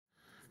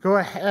Go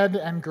ahead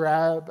and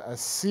grab a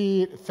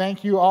seat.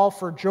 Thank you all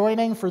for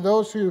joining. For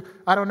those who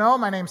I don't know,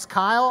 my name's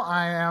Kyle.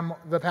 I am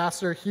the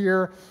pastor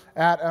here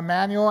at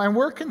Emmanuel, and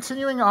we're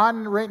continuing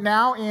on right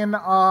now in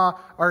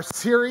our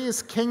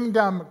series,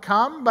 Kingdom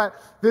Come. But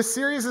this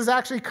series is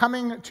actually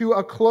coming to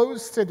a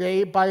close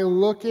today by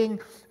looking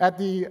at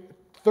the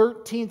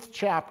 13th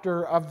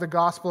chapter of the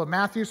Gospel of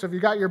Matthew. So if you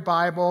got your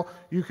Bible,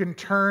 you can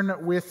turn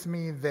with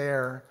me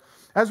there.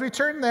 As we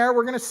turn there,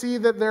 we're going to see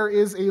that there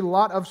is a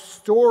lot of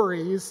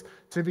stories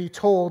to be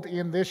told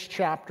in this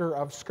chapter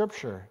of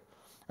Scripture.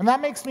 And that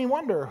makes me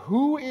wonder,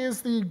 who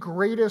is the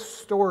greatest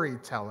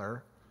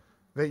storyteller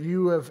that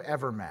you have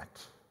ever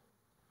met?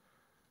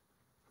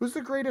 Who's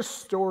the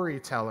greatest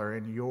storyteller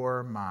in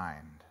your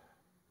mind?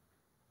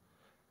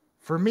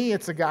 For me,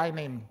 it's a guy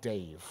named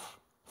Dave.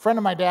 Friend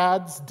of my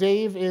dad's.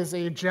 Dave is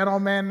a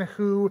gentleman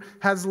who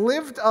has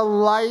lived a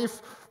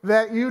life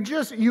that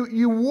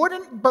you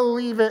wouldn't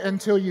believe it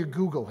until you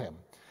Google him.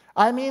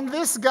 I mean,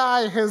 this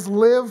guy has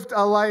lived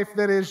a life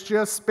that has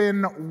just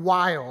been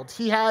wild.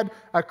 He had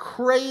a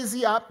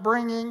crazy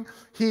upbringing.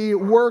 He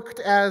worked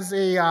as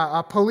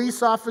a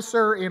police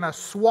officer in a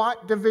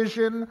SWAT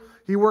division.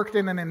 He worked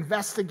in an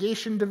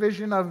investigation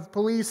division of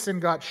police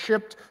and got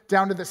shipped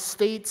down to the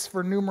States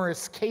for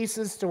numerous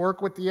cases to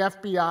work with the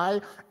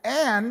FBI.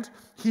 And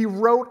he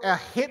wrote a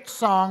hit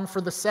song for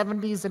the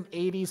 70s and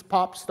 80s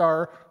pop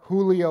star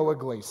Julio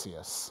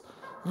Iglesias.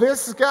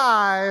 This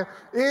guy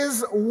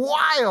is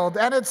wild,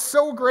 and it's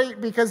so great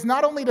because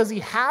not only does he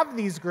have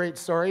these great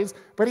stories,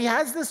 but he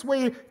has this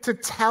way to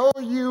tell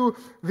you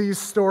these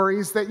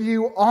stories that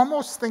you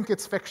almost think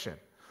it's fiction.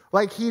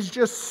 Like, he's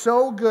just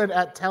so good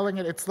at telling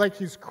it. It's like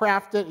he's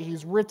crafted,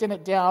 he's written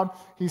it down,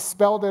 he's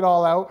spelled it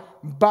all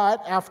out.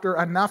 But after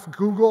enough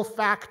Google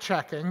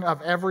fact-checking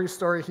of every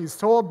story he's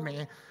told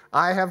me,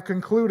 I have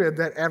concluded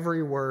that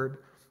every word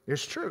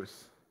is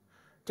truth.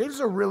 Dave's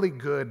a really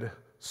good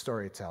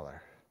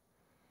storyteller.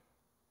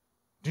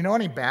 Do you know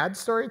any bad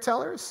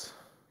storytellers?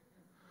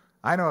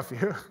 I know a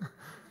few.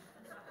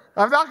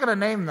 I'm not going to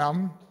name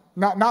them.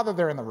 Not that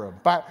they're in the room,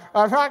 but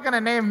I'm not going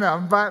to name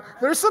them. But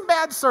there's some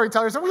bad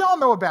storytellers, and we all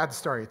know a bad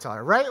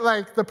storyteller, right?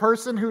 Like the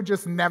person who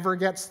just never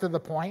gets to the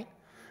point.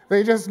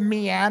 They just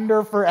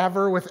meander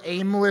forever with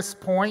aimless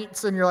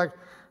points, and you're like,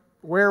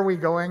 where are we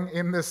going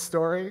in this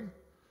story?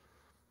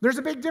 There's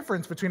a big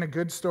difference between a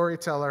good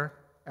storyteller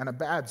and a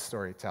bad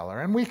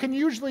storyteller, and we can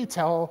usually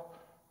tell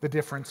the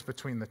difference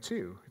between the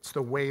two. It's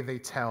the way they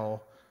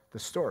tell the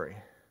story.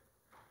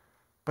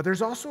 But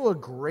there's also a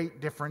great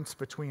difference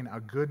between a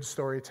good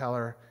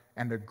storyteller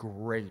and a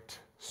great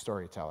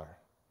storyteller.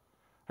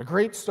 A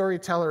great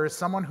storyteller is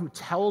someone who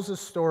tells a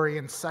story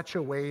in such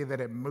a way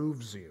that it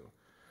moves you,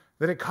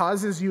 that it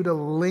causes you to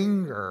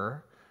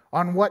linger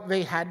on what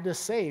they had to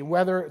say.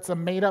 Whether it's a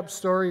made-up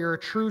story or a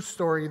true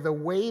story, the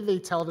way they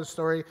tell the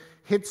story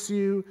hits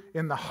you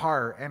in the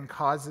heart and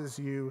causes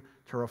you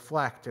to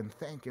reflect and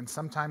think, and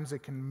sometimes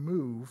it can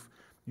move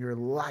your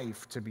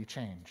life to be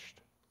changed.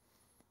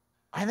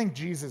 I think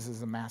Jesus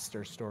is a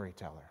master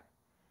storyteller.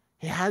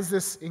 He has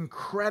this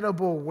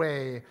incredible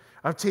way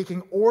of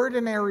taking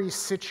ordinary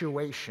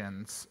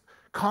situations,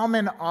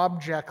 common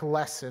object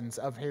lessons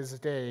of his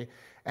day,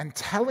 and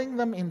telling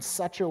them in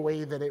such a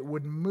way that it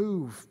would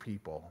move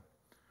people.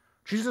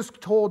 Jesus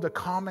told a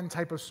common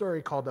type of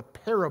story called a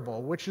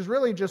parable, which is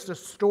really just a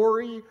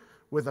story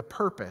with a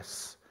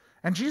purpose.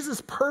 And Jesus'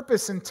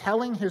 purpose in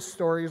telling his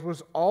stories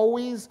was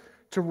always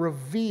to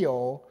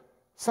reveal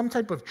some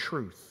type of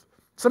truth,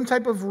 some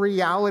type of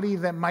reality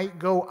that might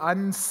go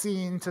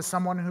unseen to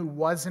someone who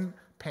wasn't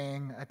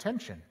paying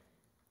attention.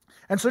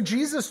 And so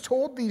Jesus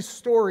told these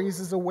stories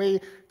as a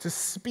way to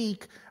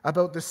speak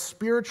about the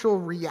spiritual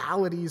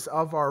realities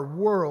of our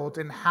world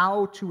and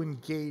how to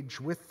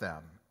engage with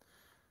them.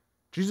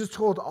 Jesus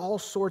told all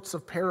sorts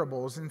of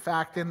parables. In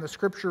fact, in the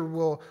scripture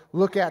we'll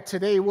look at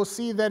today, we'll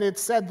see that it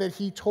said that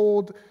he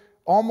told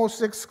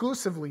almost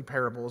exclusively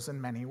parables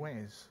in many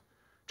ways.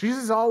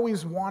 Jesus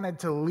always wanted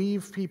to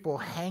leave people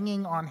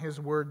hanging on his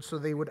word so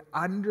they would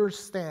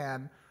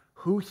understand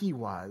who he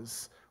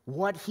was,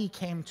 what he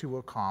came to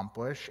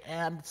accomplish,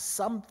 and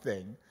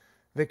something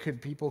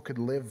that people could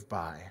live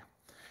by.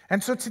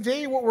 And so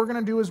today what we're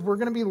going to do is we're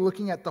going to be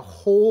looking at the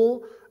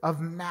whole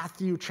of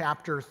Matthew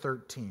chapter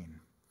 13.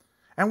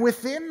 And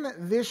within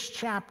this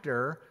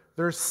chapter,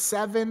 there's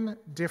 7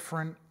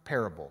 different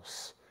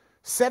parables.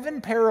 7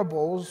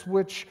 parables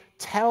which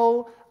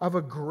tell of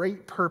a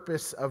great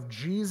purpose of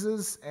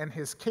Jesus and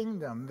his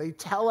kingdom. They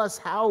tell us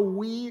how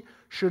we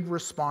should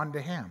respond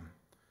to him.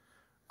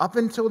 Up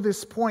until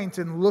this point,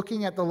 in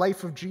looking at the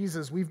life of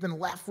Jesus, we've been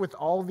left with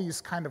all these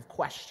kind of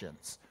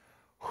questions.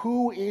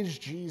 Who is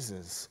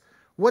Jesus?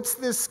 What's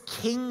this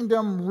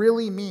kingdom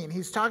really mean?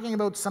 He's talking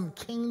about some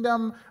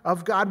kingdom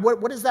of God.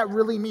 What does that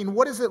really mean?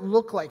 What does it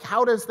look like?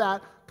 How does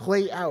that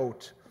play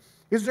out?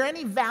 Is there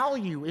any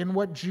value in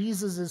what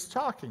Jesus is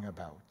talking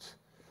about?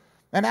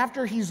 And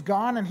after he's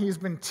gone and he's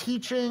been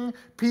teaching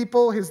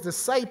people, his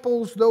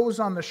disciples, those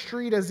on the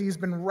street, as he's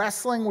been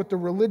wrestling with the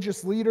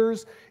religious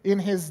leaders in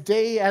his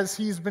day, as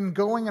he's been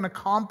going and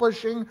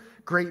accomplishing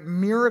great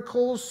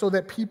miracles so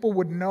that people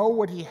would know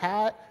what he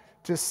had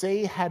to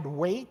say had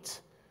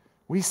weight,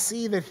 we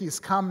see that he's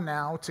come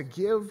now to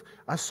give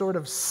a sort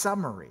of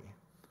summary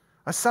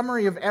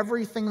of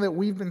everything that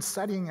we've been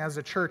studying as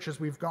a church as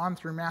we've gone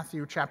through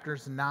Matthew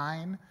chapters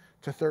 9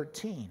 to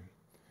 13.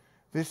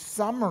 This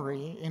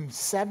summary in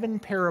 7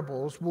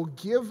 parables will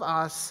give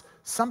us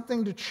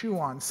something to chew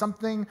on,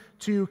 something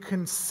to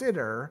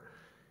consider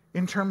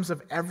in terms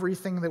of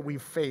everything that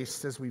we've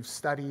faced as we've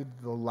studied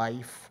the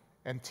life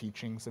and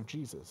teachings of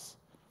Jesus.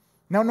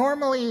 Now,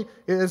 normally,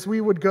 as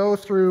we would go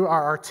through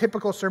our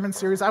typical sermon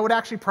series, I would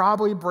actually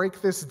probably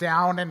break this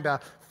down into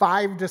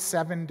 5 to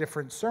 7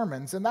 different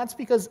sermons, and that's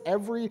because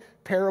every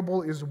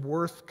parable is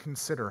worth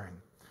considering.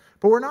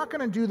 But we're not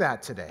going to do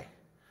that today.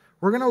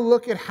 We're going to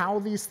look at how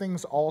these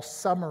things all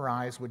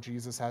summarize what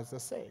Jesus has to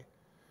say.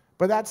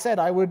 But that said,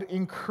 I would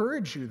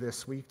encourage you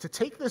this week to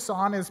take this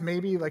on as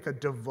maybe like a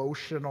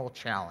devotional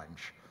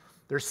challenge.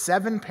 There's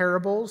 7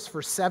 parables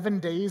for 7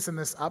 days in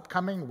this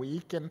upcoming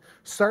week, and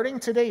starting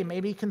today,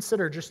 maybe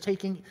consider just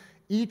taking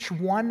each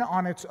one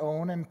on its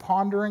own and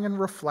pondering and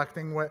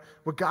reflecting what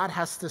God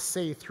has to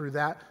say through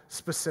that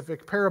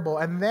specific parable.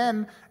 And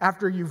then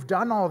after you've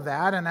done all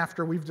that and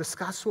after we've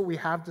discussed what we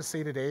have to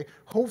say today,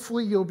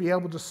 hopefully you'll be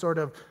able to sort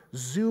of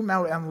zoom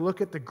out and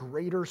look at the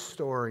greater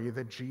story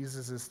that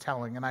Jesus is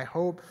telling. And I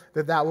hope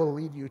that that will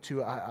lead you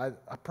to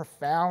a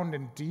profound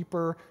and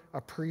deeper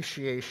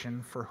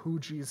appreciation for who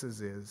Jesus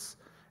is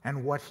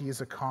and what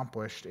he's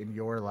accomplished in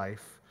your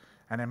life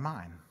and in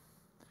mine.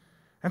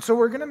 And so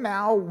we're going to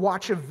now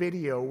watch a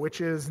video,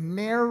 which is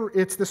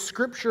it's the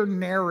scripture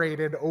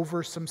narrated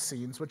over some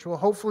scenes, which will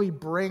hopefully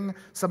bring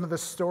some of the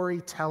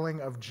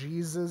storytelling of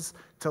Jesus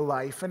to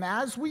life. And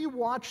as we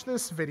watch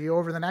this video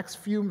over the next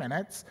few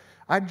minutes,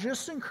 I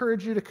just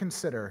encourage you to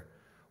consider,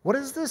 what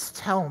does this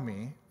tell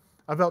me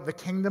about the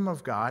kingdom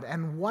of God,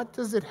 and what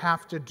does it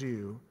have to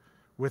do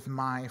with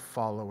my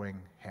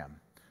following him?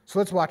 So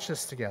let's watch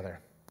this together.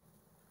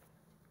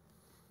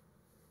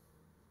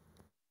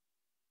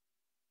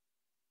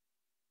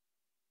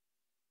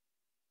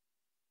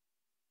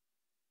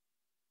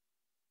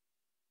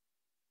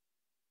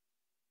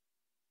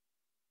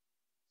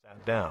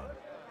 Sat down,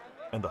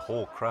 and the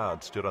whole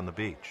crowd stood on the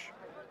beach.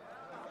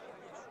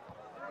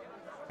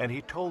 And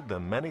he told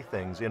them many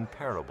things in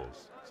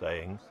parables,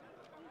 saying,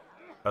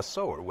 A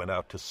sower went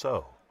out to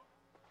sow.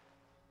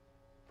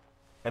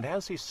 And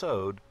as he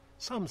sowed,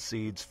 some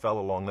seeds fell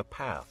along the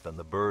path, and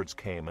the birds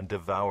came and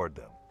devoured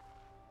them.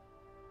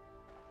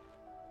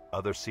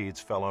 Other seeds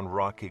fell on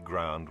rocky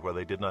ground where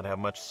they did not have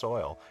much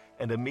soil,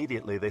 and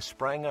immediately they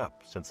sprang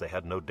up, since they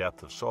had no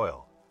depth of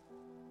soil.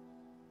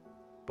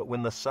 But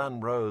when the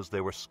sun rose,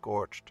 they were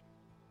scorched,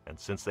 and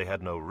since they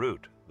had no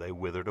root, they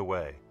withered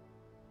away.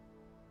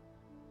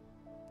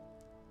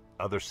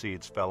 Other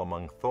seeds fell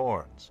among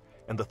thorns,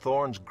 and the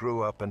thorns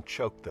grew up and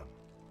choked them.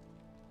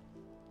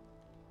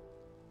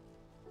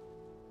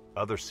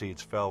 Other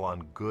seeds fell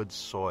on good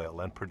soil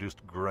and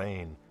produced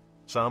grain,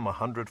 some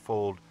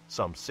 100-fold,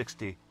 some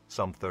 60,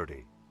 some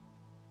 30.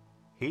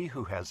 He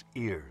who has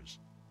ears,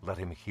 let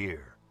him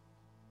hear.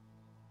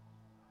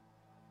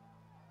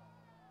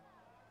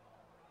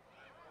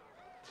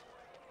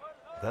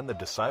 Then the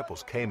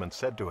disciples came and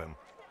said to him,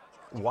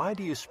 Why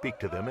do you speak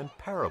to them in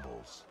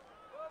parables?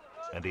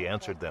 And he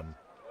answered them,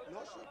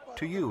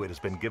 To you it has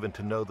been given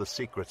to know the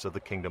secrets of the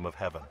kingdom of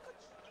heaven,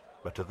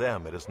 but to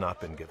them it has not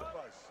been given.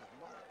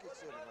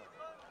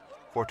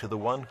 For to the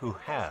one who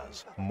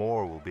has,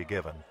 more will be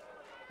given,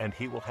 and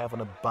he will have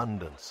an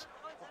abundance.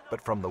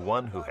 But from the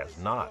one who has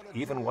not,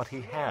 even what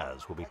he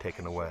has will be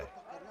taken away.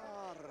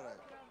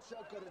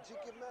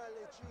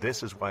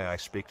 This is why I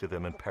speak to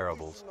them in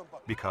parables,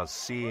 because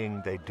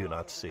seeing they do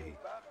not see,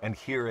 and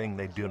hearing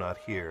they do not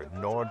hear,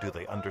 nor do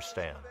they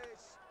understand.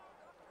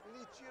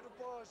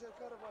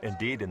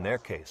 Indeed, in their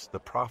case, the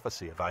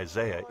prophecy of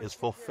Isaiah is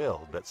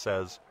fulfilled that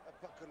says,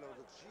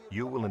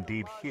 You will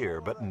indeed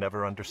hear, but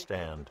never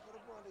understand,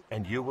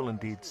 and you will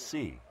indeed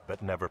see,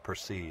 but never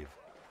perceive.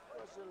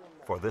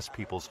 For this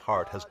people's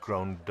heart has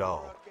grown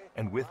dull,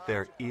 and with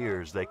their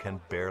ears they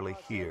can barely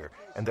hear,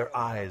 and their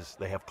eyes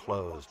they have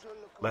closed,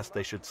 lest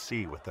they should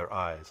see with their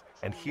eyes,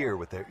 and hear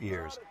with their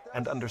ears,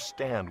 and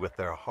understand with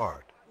their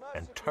heart,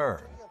 and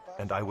turn,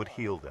 and I would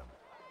heal them.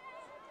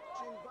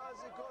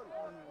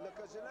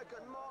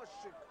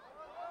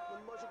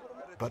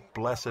 But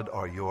blessed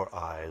are your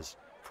eyes,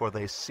 for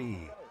they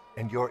see,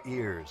 and your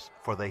ears,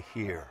 for they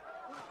hear.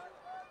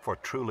 For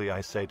truly I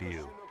say to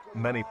you,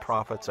 many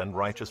prophets and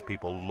righteous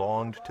people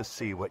longed to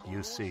see what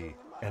you see,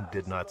 and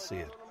did not see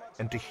it,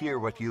 and to hear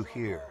what you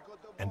hear,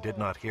 and did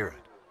not hear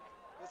it.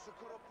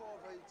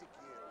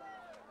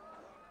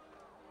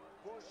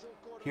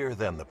 Hear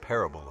then the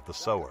parable of the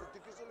sower.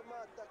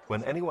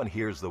 When anyone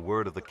hears the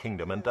word of the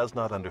kingdom and does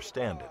not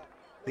understand it,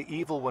 the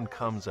evil one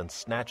comes and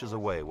snatches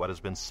away what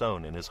has been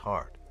sown in his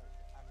heart.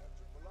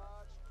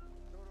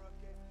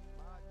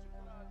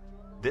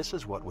 This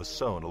is what was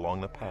sown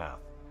along the path.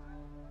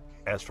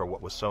 As for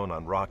what was sown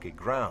on rocky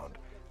ground,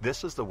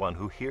 this is the one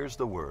who hears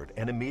the word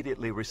and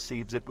immediately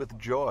receives it with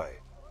joy.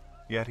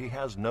 Yet he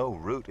has no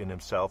root in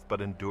himself,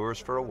 but endures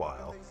for a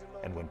while,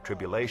 and when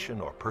tribulation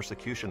or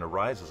persecution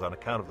arises on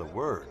account of the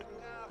word,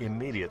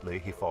 immediately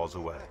he falls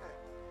away.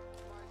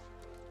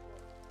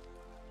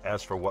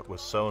 As for what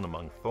was sown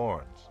among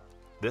thorns,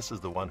 this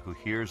is the one who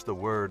hears the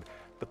word,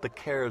 but the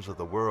cares of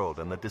the world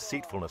and the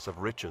deceitfulness of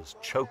riches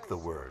choke the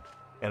word,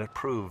 and it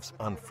proves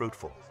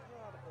unfruitful.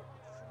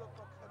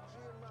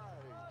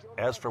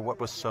 As for what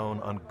was sown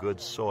on good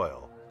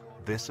soil,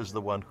 this is the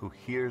one who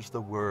hears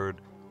the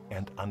word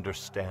and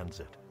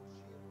understands it.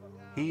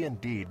 He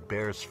indeed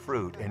bears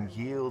fruit and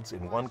yields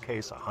in one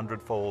case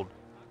 100-fold,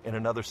 in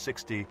another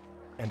 60,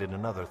 and in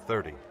another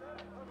 30.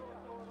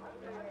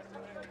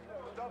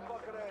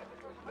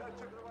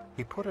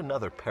 He put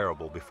another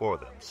parable before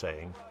them,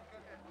 saying,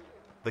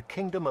 "The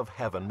kingdom of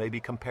heaven may be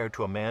compared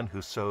to a man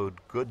who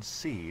sowed good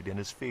seed in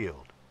his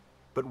field.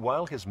 But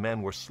while his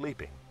men were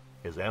sleeping,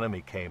 his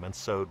enemy came and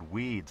sowed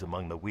weeds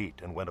among the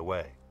wheat and went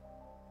away.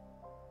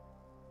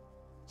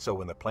 So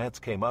when the plants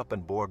came up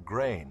and bore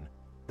grain,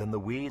 then the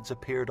weeds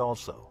appeared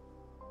also.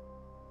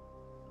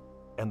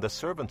 And the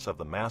servants of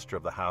the master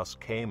of the house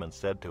came and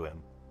said to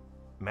him,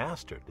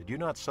 'Master, did you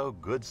not sow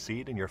good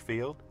seed in your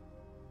field?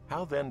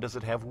 How then does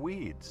it have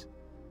weeds?'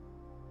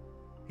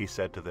 He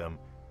said to them,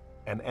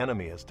 'An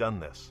enemy has done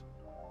this.'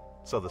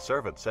 So the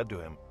servants said to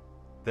him,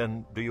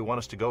 'Then do you want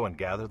us to go and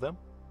gather them?'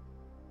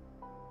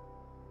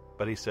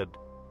 But he said,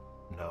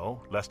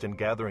 'No, lest in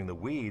gathering the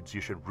weeds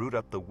you should root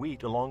up the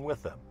wheat along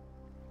with them.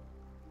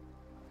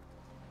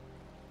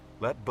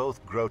 Let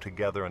both grow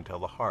together until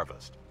the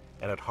harvest,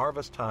 and at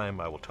harvest time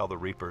I will tell the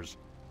reapers,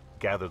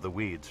 gather the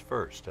weeds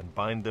first and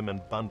bind them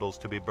in bundles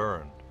to be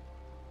burned,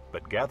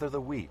 but gather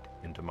the wheat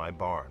into my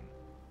barn.'"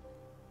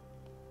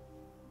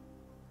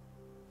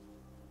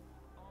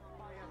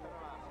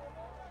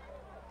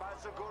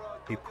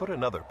 He put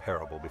another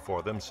parable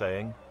before them,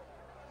 saying,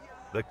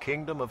 "The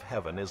kingdom of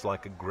heaven is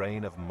like a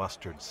grain of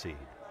mustard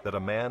seed that a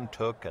man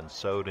took and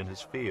sowed in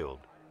his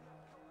field.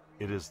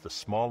 It is the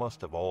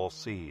smallest of all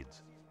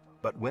seeds,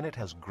 but when it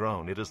has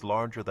grown, it is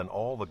larger than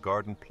all the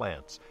garden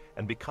plants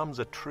and becomes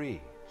a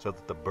tree, so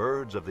that the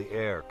birds of the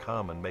air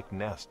come and make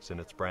nests in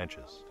its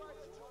branches."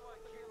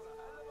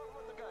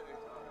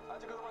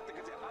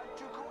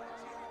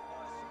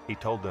 He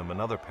told them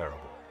another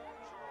parable.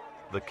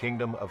 "The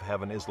kingdom of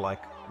heaven is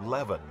like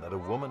leaven that a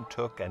woman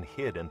took and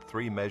hid in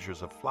 3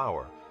 measures of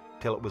flour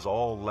till it was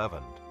all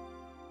leavened."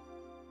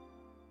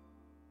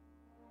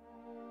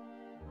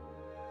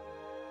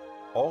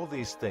 All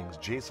these things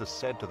Jesus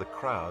said to the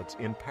crowds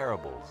in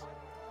parables.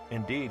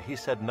 Indeed, he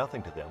said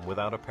nothing to them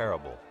without a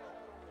parable.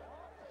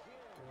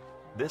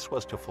 This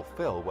was to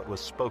fulfill what was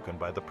spoken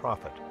by the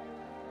prophet.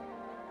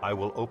 "I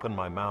will open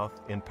my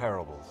mouth in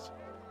parables.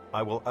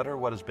 I will utter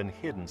what has been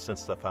hidden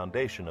since the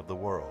foundation of the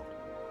world."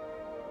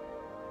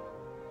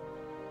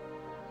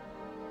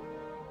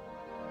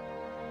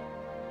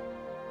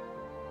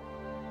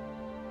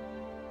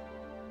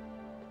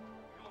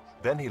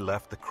 Then he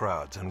left the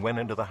crowds and went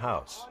into the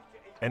house.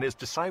 And his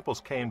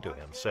disciples came to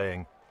him,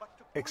 saying,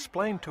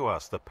 "Explain to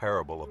us the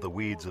parable of the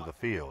weeds of the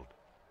field."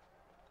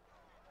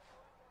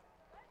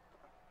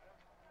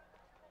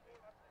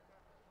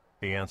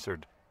 He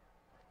answered,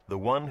 "The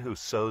one who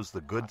sows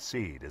the good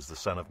seed is the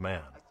Son of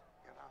Man.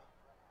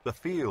 The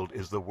field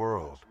is the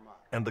world,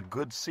 and the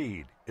good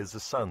seed is the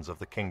sons of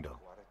the kingdom.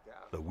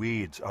 The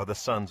weeds are the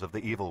sons of the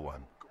evil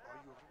one.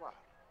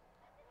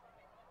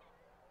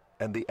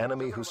 And the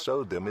enemy who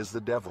sowed them is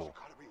the devil.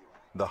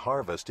 The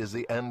harvest is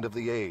the end of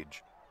the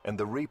age, and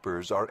the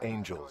reapers are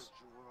angels.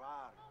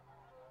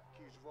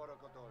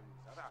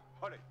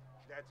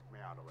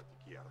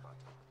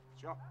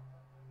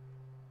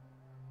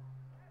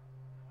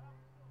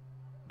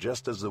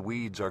 Just as the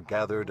weeds are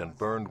gathered and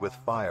burned with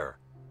fire,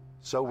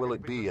 so will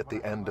it be at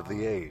the end of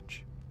the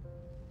age.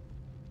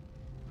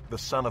 The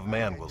Son of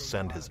Man will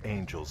send his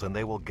angels, and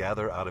they will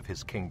gather out of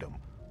his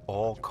kingdom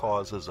all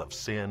causes of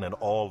sin and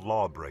all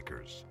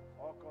lawbreakers,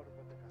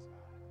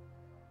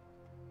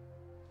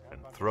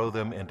 and throw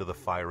them into the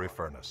fiery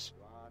furnace.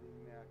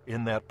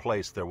 In that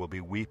place there will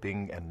be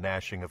weeping and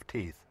gnashing of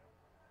teeth.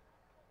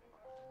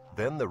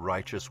 Then the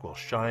righteous will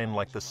shine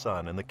like the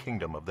sun in the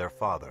kingdom of their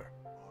Father.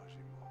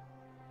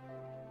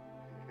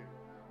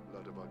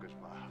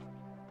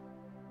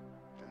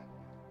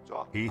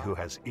 He who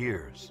has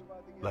ears,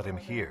 let him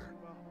hear.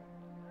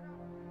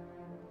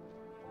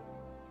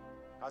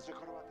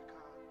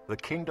 The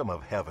kingdom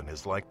of heaven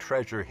is like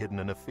treasure hidden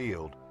in a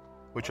field,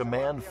 which a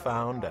man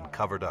found and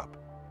covered up.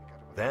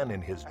 Then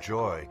in his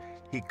joy,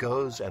 he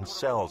goes and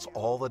sells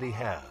all that he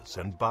has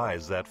and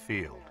buys that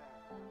field.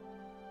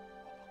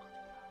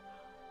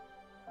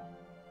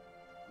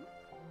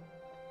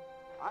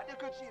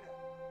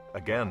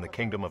 Again, the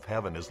kingdom of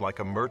heaven is like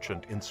a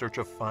merchant in search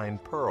of fine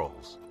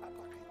pearls,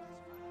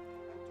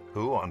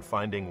 who, on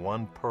finding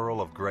one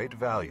pearl of great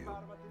value,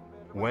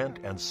 went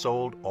and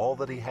sold all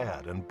that he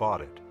had and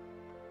bought it.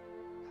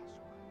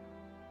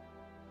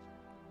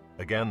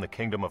 Again, the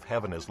kingdom of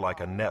heaven is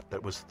like a net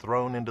that was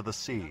thrown into the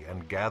sea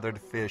and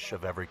gathered fish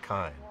of every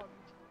kind.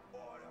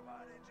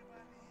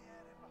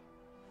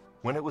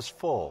 When it was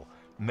full,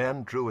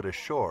 men drew it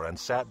ashore and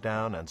sat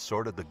down and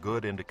sorted the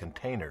good into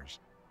containers,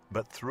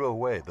 but threw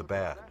away the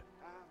bad.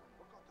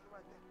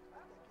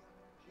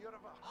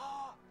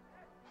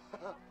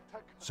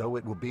 So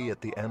it will be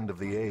at the end of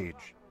the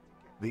age.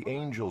 The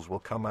angels will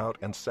come out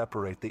and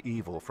separate the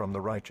evil from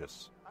the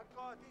righteous,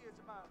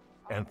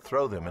 and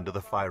throw them into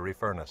the fiery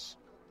furnace.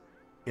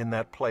 In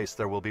that place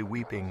there will be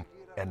weeping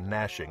and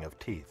gnashing of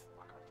teeth.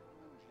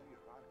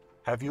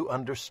 Have you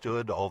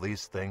understood all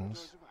these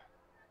things?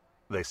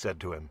 They said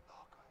to him,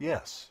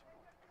 Yes.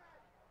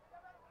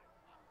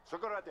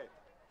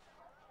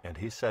 And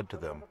he said to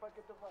them,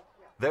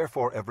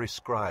 Therefore every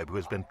scribe who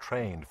has been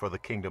trained for the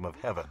kingdom of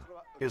heaven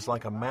is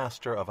like a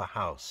master of a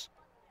house,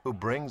 who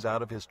brings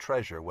out of his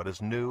treasure what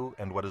is new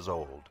and what is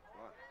old.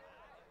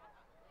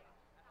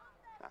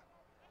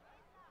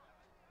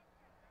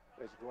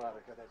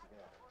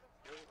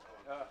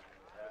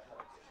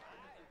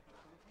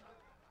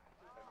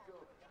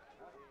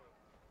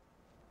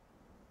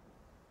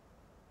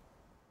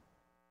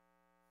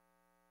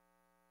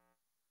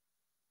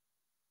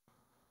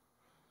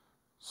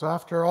 So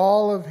after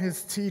all of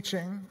his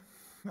teaching,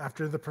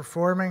 after the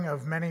performing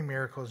of many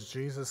miracles,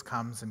 Jesus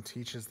comes and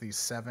teaches these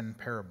 7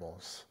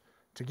 parables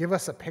to give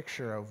us a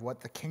picture of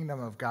what the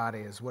kingdom of God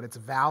is, what its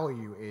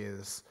value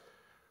is,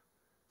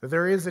 that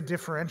there is a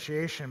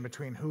differentiation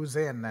between who's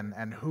in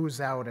and who's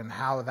out, and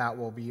how that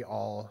will be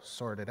all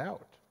sorted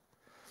out.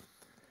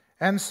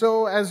 And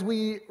so as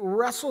we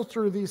wrestle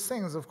through these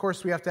things, of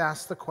course, we have to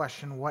ask the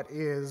question, what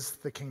is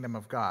the kingdom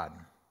of God?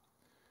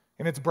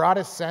 In its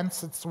broadest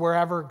sense, it's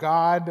wherever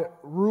God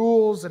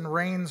rules and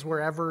reigns,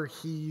 wherever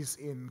he's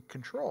in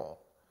control.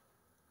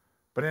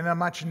 But in a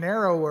much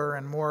narrower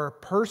and more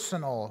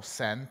personal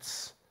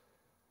sense,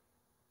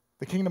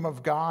 the kingdom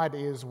of God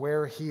is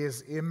where he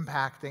is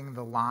impacting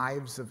the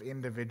lives of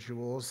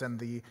individuals and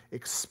the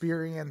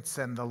experience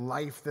and the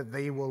life that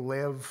they will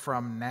live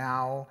from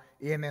now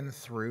in and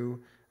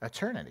through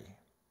eternity,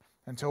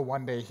 until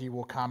one day he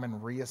will come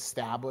and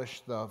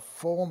reestablish the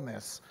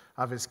fullness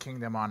of his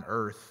kingdom on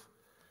earth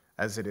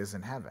as it is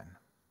in heaven.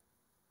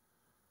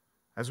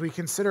 As we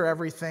consider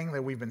everything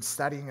that we've been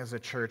studying as a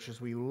church,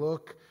 as we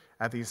look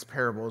at these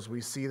parables,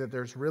 we see that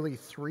there's really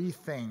 3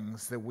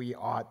 things that we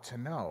ought to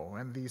know.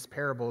 And these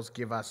parables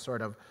give us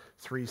sort of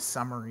 3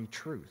 summary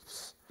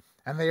truths.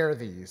 And they are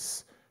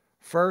these.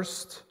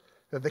 First,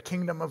 that the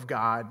kingdom of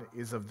God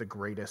is of the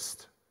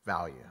greatest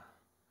value.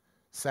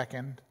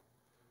 Second,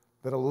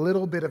 that a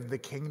little bit of the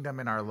kingdom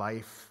in our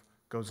life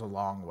goes a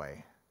long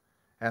way.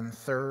 And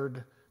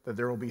third, that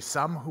there will be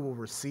some who will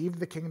receive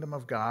the kingdom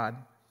of God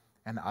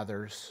and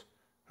others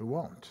who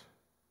won't.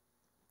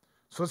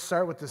 So let's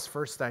start with this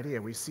first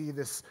idea. We see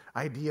this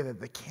idea that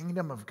the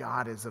kingdom of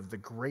God is of the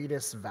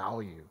greatest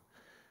value.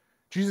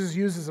 Jesus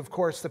uses, of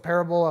course, the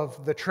parable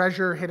of the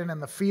treasure hidden in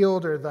the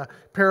field, or the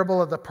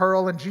parable of the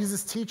pearl, and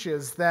Jesus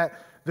teaches that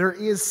there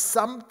is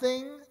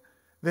something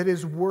that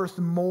is worth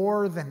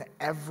more than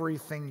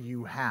everything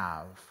you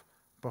have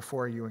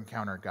before you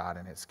encounter God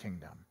and his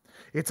kingdom.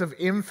 It's of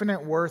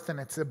infinite worth, and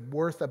it's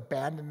worth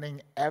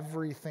abandoning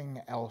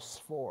everything else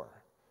for.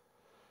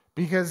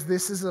 Because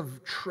this is a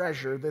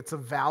treasure that's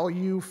of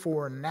value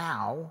for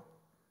now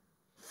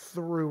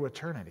through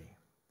eternity.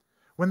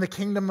 When the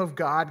kingdom of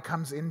God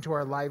comes into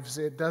our lives,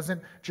 it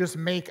doesn't just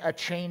make a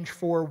change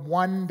for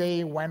one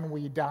day when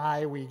we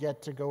die, we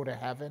get to go to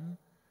heaven,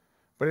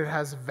 but it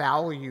has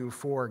value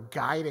for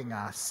guiding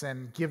us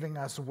and giving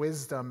us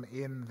wisdom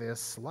in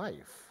this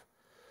life.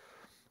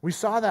 We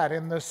saw that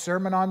in the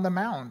Sermon on the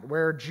Mount,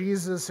 where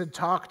Jesus had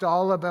talked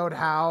all about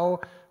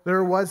how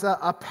there was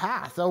a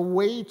path, a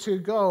way to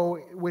go,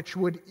 which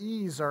would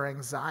ease our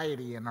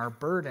anxiety and our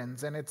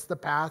burdens, and it's the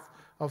path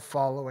of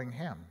following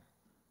him.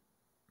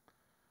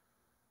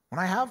 When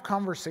I have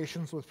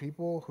conversations with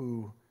people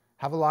who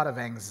have a lot of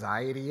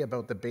anxiety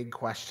about the big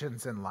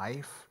questions in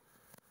life,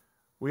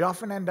 we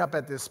often end up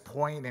at this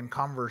point in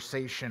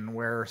conversation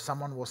where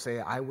someone will say,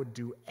 I would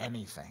do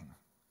anything.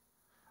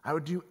 I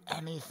would do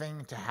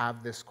anything to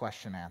have this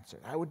question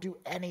answered. I would do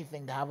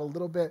anything to have a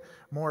little bit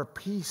more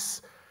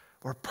peace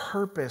or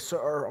purpose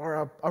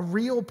or a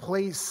real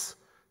place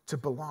to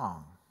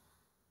belong.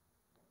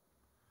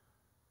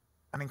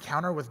 An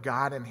encounter with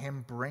God and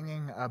him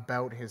bringing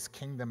about his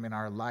kingdom in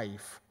our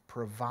life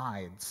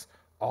provides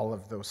all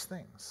of those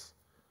things.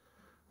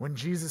 When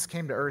Jesus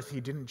came to earth, he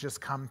didn't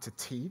just come to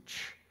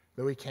teach,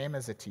 though he came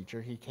as a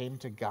teacher. He came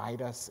to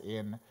guide us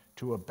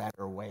into a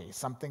better way,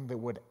 something that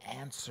would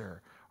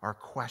answer our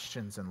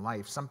questions in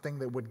life, something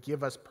that would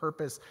give us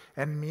purpose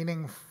and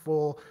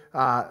meaningful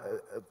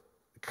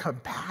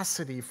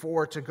capacity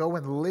to go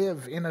and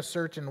live in a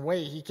certain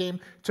way. He came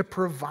to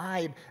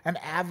provide an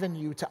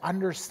avenue to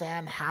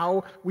understand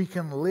how we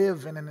can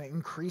live in an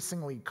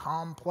increasingly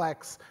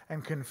complex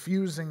and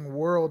confusing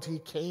world. He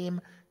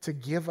came to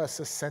give us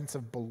a sense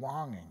of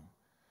belonging,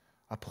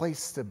 a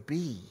place to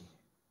be.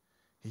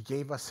 He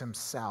gave us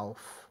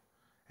himself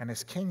and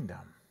his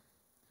kingdom.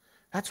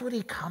 That's what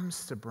he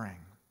comes to bring.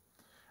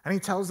 And he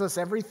tells us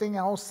everything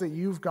else that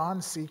you've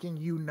gone seeking,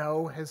 you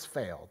know has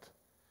failed.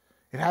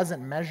 It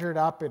hasn't measured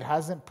up, it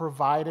hasn't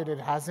provided, it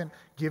hasn't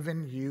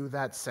given you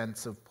that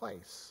sense of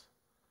place.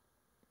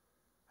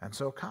 And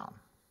so come.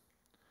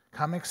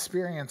 Come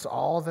experience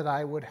all that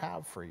I would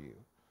have for you.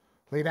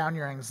 Lay down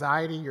your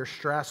anxiety, your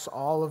stress,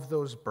 all of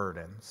those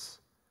burdens,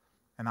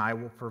 and I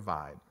will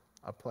provide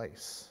a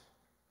place.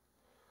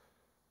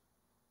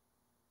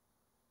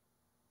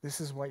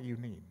 This is what you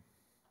need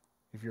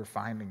if you're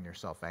finding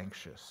yourself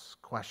anxious,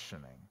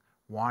 questioning,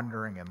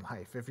 wandering in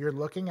life. If you're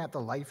looking at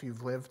the life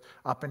you've lived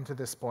up until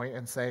this point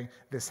and saying,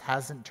 this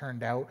hasn't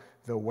turned out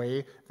the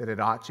way that it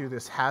ought to,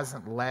 this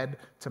hasn't led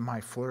to my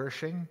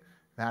flourishing,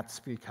 that's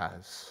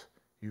because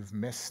you've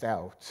missed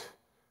out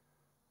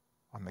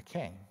on the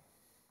King.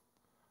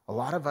 A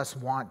lot of us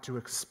want to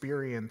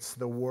experience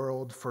the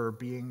world for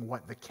being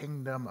what the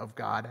kingdom of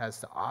God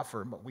has to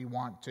offer, but we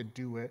want to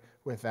do it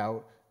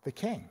without the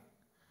King.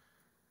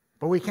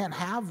 But we can't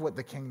have what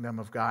the kingdom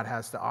of God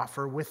has to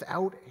offer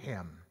without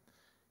him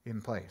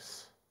in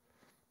place.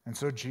 And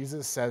so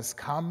Jesus says,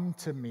 come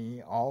to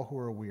me, all who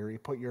are weary,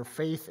 put your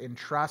faith and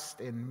trust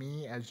in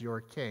me as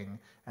your King,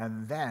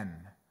 and then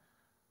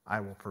I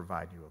will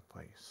provide you a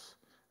place.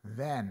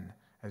 Then,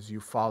 as you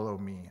follow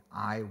me,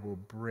 I will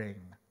bring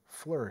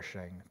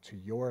flourishing to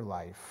your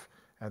life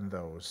and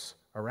those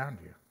around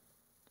you.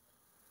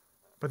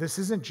 But this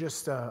isn't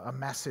just a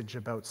message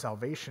about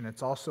salvation,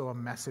 it's also a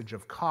message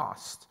of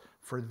cost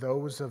for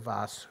those of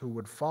us who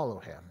would follow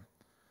him.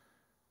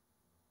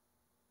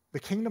 The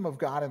kingdom of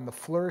God and the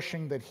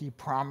flourishing that he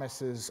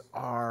promises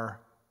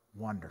are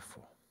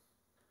wonderful.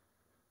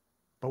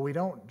 But we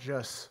don't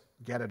just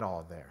get it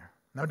all there.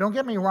 Now, don't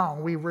get me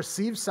wrong, we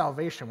receive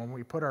salvation when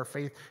we put our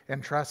faith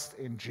and trust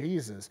in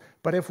Jesus.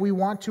 But if we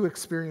want to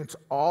experience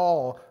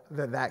all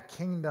that that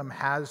kingdom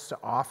has to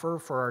offer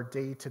for our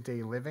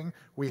day-to-day living,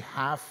 we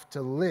have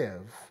to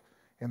live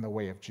in the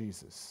way of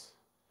Jesus.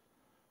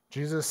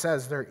 Jesus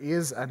says there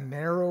is a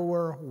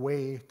narrower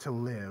way to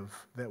live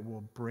that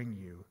will bring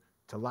you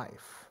to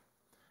life,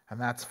 and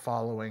that's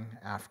following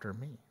after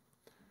me.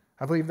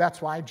 I believe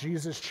that's why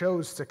Jesus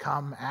chose to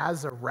come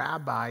as a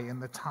rabbi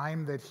in the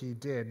time that he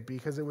did,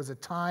 because it was a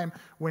time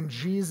when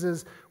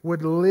Jesus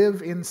would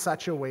live in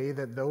such a way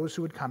that those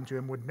who would come to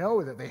him would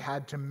know that they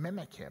had to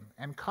mimic him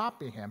and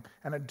copy him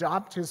and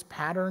adopt his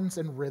patterns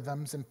and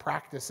rhythms and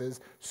practices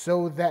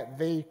so that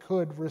they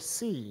could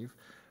receive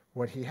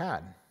what he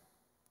had.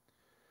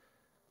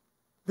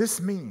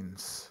 This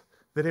means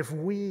that if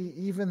we,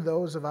 even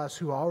those of us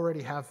who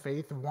already have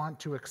faith, want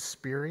to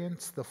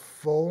experience the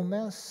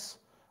fullness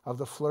of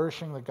the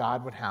flourishing that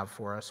God would have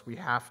for us, we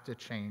have to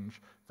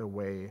change the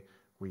way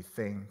we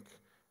think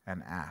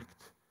and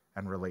act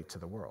and relate to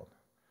the world.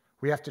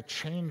 We have to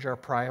change our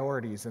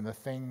priorities and the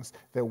things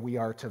that we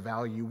are to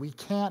value. We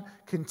can't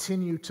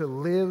continue to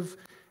live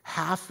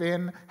half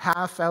in,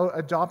 half out,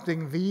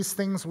 adopting these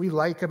things we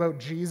like about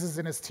Jesus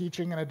and his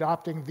teaching and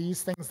adopting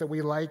these things that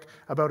we like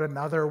about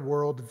another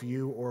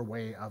worldview or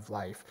way of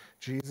life.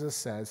 Jesus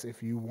says,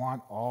 if you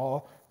want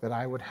all that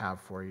I would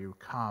have for you,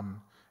 come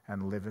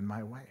and live in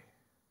my way.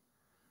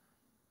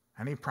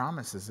 And he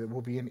promises it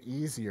will be an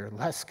easier,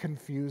 less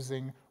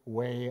confusing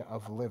way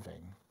of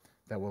living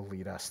that will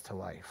lead us to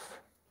life.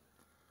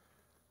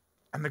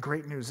 And the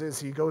great news is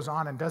he goes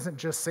on and doesn't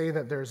just say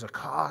that there's a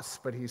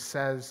cost, but he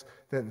says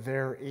that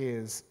there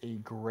is a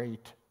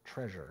great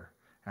treasure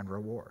and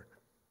reward.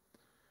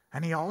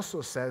 And he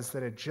also says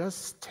that it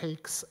just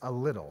takes a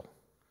little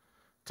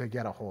to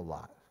get a whole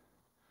lot.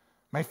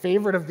 My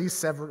favorite of these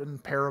 7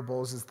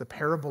 parables is the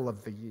parable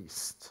of the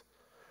yeast,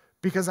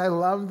 because I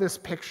love this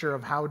picture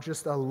of how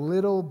just a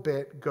little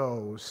bit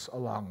goes a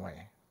long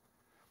way.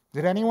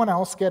 Did anyone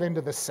else get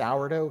into the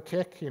sourdough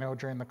kick,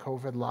 during the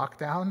COVID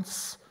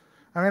lockdowns?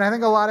 I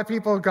think a lot of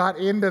people got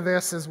into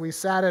this as we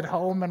sat at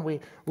home and we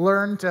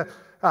learned to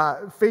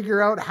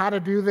figure out how to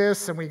do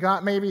this, and we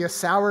got maybe a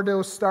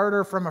sourdough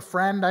starter from a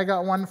friend. I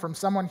got one from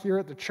someone here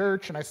at the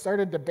church, and I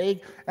started to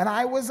bake, and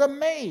I was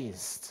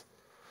amazed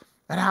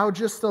at how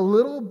just a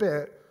little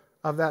bit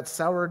of that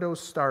sourdough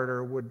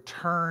starter would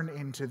turn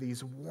into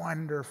these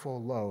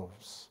wonderful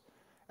loaves.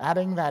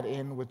 Adding that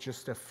in with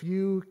just a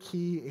few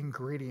key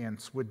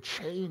ingredients would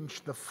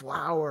change the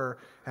flour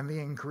and the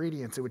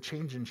ingredients. It would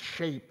change in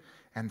shape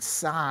and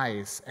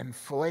size and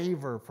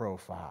flavor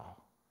profile.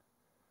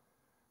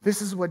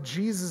 This is what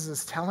Jesus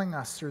is telling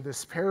us through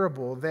this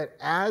parable, that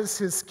as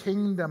his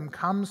kingdom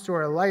comes to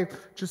our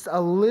life, just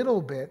a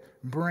little bit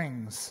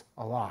brings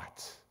a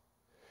lot.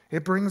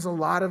 It brings a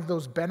lot of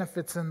those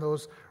benefits and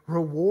those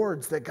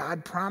rewards that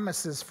God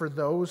promises for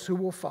those who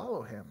will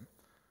follow him.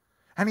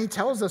 And he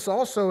tells us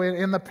also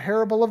in the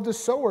parable of the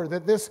sower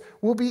that this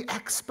will be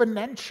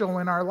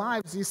exponential in our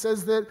lives. He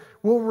says that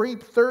we'll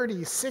reap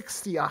 30,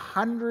 60,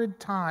 100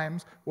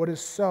 times what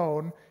is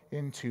sown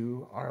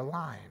into our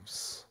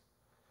lives.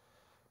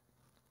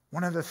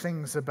 One of the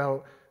things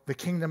about the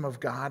kingdom of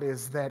God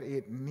is that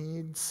it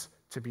needs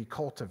to be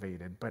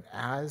cultivated, but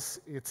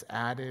as it's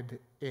added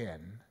in,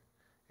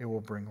 it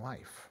will bring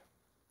life.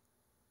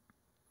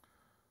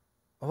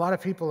 A lot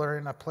of people are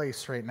in a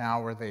place right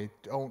now where they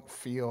don't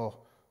feel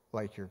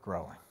like you're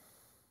growing.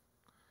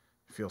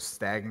 You feel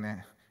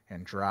stagnant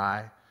and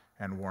dry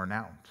and worn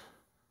out.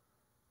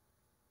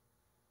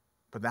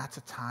 But that's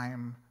a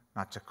time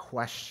not to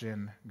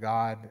question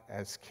God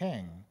as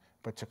king,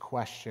 but to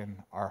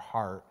question our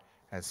heart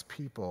as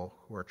people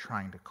who are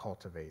trying to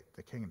cultivate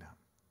the kingdom.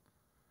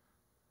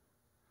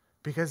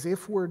 Because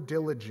if we're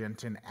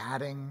diligent in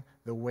adding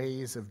the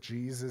ways of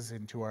Jesus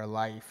into our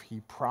life,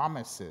 he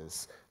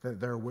promises that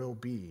there will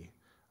be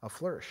a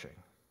flourishing.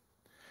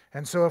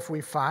 And so if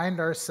we find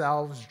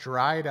ourselves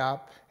dried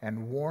up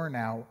and worn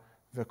out,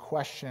 the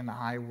question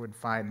I would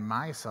find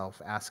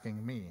myself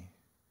asking me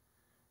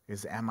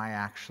is, am I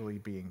actually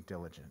being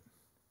diligent?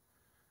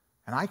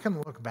 And I can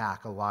look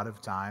back a lot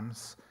of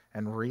times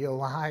and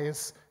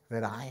realize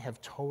that I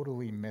have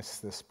totally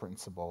missed this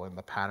principle in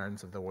the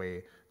patterns of the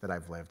way that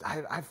I've lived.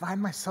 I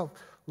find myself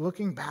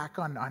looking back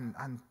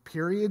on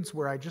periods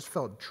where I just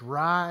felt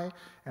dry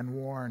and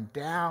worn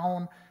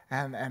down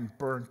and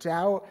burnt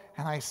out,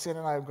 and I sit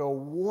and I go,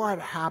 what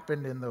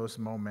happened in those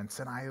moments?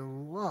 And I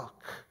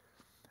look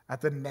at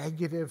the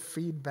negative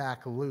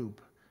feedback loop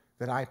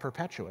that I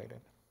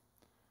perpetuated.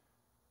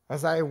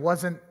 As I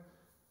wasn't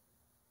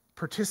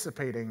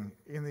participating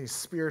in these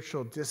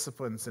spiritual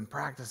disciplines and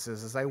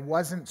practices, as I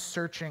wasn't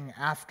searching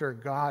after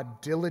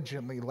God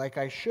diligently like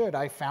I should,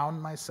 I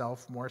found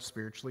myself more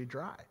spiritually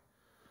dry.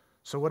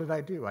 So what did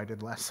I do? I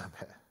did less of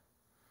it.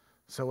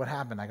 So what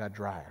happened? I got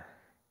drier.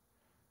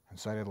 And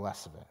so I did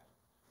less of it.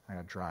 I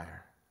got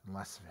drier and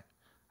less of it.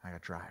 I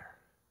got drier.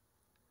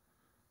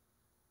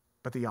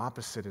 But the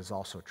opposite is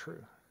also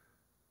true.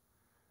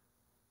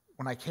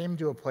 When I came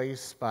to a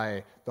place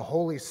by the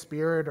Holy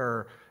Spirit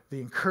or the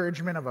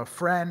encouragement of a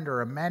friend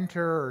or a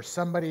mentor or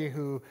somebody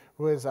who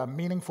is a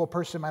meaningful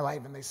person in my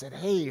life, and they said,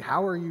 hey,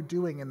 how are you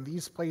doing in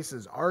these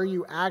places? Are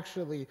you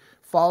actually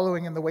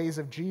following in the ways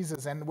of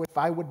Jesus? And if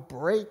I would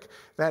break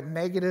that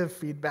negative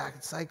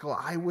feedback cycle,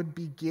 I would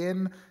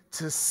begin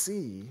to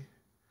see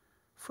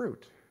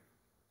fruit.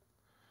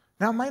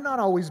 Now, it might not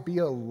always be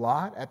a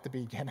lot at the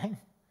beginning.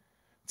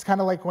 It's kind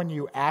of like when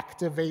you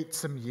activate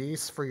some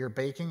yeast for your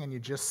baking and you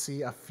just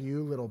see a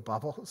few little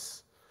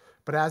bubbles.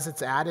 But as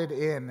it's added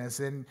in,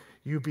 as in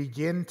you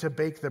begin to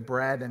bake the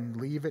bread and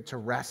leave it to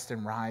rest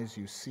and rise,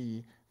 you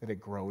see that it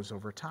grows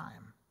over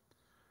time.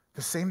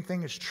 The same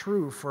thing is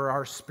true for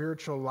our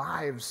spiritual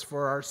lives,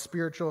 for our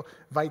spiritual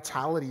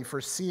vitality,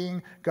 for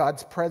seeing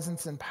God's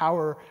presence and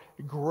power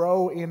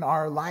grow in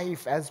our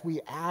life. As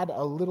we add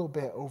a little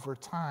bit over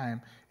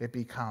time, it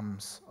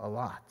becomes a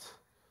lot.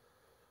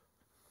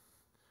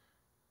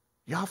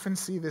 You often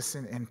see this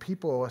in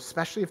people,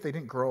 especially if they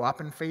didn't grow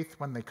up in faith,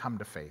 when they come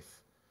to faith.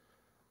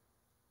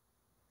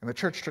 In the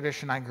church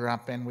tradition I grew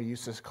up in, we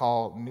used to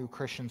call new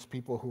Christians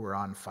people who were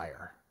on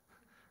fire,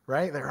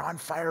 right? They're on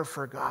fire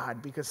for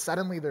God because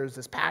suddenly there's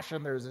this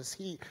passion, there's this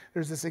heat,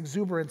 there's this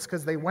exuberance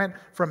because they went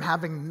from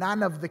having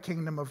none of the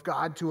kingdom of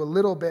God to a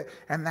little bit,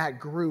 and that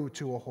grew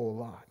to a whole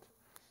lot.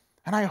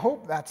 And I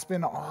hope that's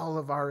been all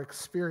of our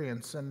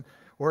experience.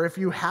 Or if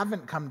you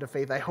haven't come to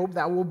faith, I hope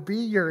that will be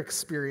your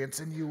experience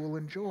and you will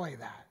enjoy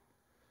that.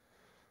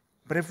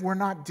 But if we're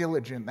not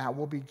diligent, that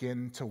will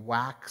begin to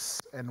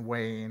wax and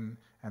wane,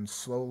 and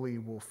slowly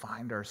we'll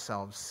find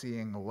ourselves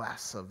seeing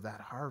less of that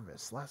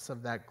harvest, less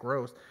of that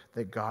growth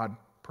that God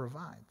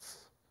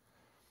provides.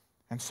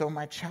 And so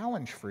my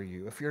challenge for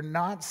you, if you're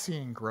not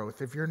seeing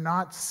growth, if you're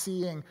not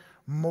seeing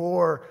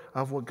more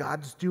of what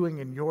God's doing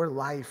in your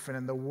life and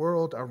in the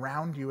world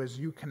around you as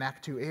you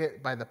connect to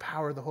it by the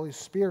power of the Holy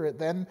Spirit,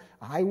 then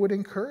I would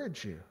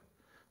encourage you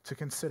to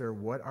consider,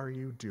 what are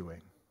you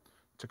doing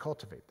to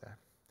cultivate that?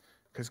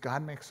 Because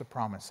God makes a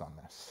promise on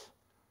this,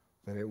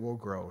 that it will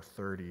grow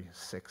 30,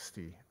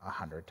 60,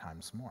 100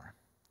 times more.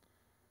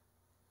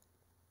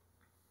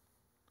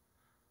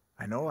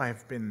 I know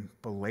I've been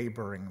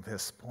belaboring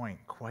this point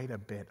quite a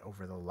bit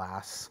over the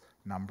last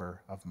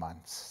number of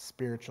months.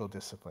 Spiritual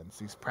disciplines,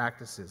 these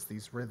practices,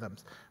 these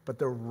rhythms. But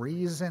the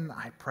reason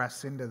I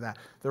press into that,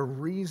 the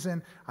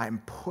reason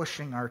I'm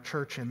pushing our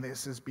church in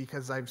this is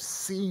because I've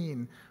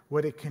seen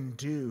what it can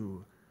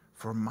do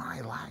for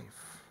my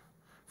life,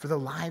 for the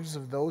lives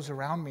of those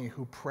around me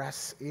who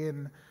press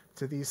in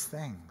to these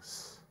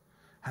things.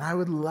 And I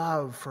would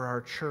love for our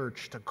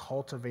church to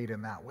cultivate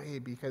in that way,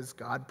 because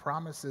God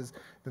promises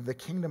that the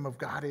kingdom of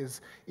God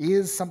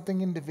is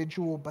something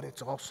individual, but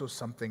it's also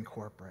something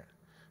corporate.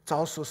 It's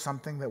also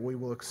something that we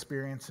will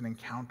experience and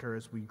encounter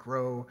as we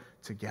grow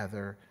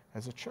together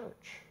as a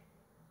church.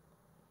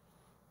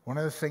 One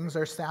of the things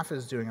our staff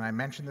is doing, and I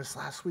mentioned this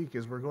last week,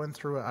 is we're going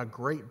through a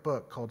great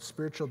book called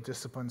Spiritual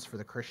Disciplines for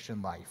the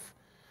Christian Life.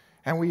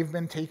 And we've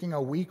been taking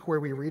a week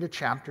where we read a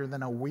chapter,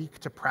 then a week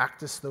to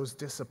practice those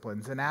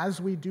disciplines. And as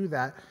we do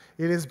that,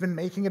 it has been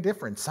making a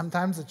difference.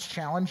 Sometimes it's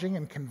challenging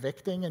and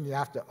convicting, and you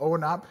have to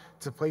own up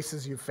to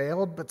places you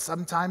failed, but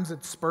sometimes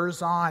it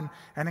spurs on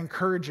and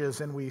encourages,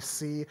 and we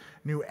see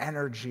new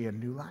energy and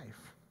new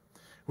life.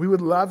 We would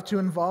love to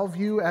involve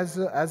you as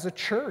a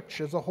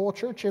church, as a whole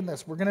church in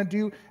this. We're going to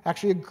do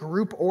actually a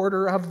group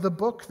order of the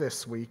book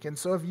this week. And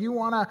so if you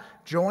want to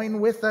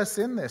join with us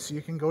in this,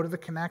 you can go to the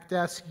Connect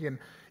desk, you can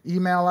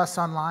email us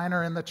online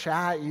or in the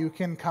chat. You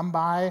can come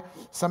by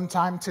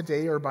sometime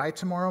today or by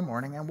tomorrow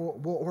morning, and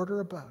we'll order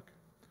a book.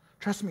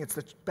 Trust me, it's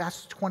the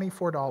best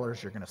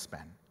 $24 you're going to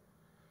spend.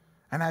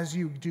 And as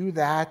you do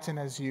that, and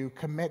as you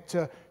commit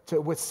to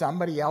with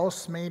somebody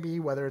else, maybe,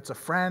 whether it's a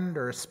friend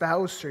or a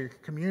spouse or your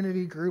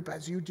community group,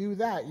 as you do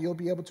that, you'll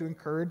be able to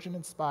encourage and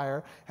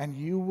inspire, and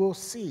you will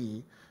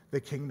see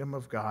the kingdom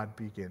of God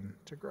begin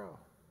to grow.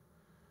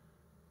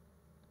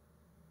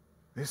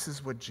 This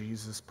is what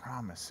Jesus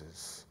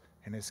promises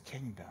in his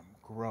kingdom: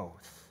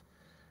 growth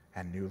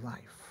and new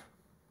life.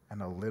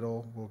 And a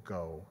little will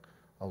go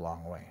a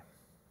long way.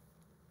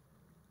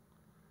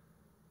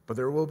 But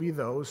there will be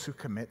those who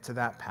commit to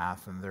that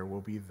path, and there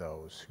will be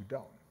those who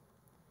don't.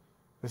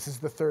 This is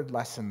the third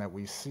lesson that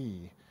we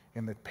see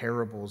in the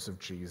parables of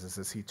Jesus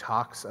as he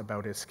talks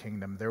about his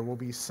kingdom. There will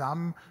be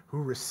some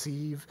who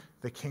receive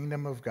the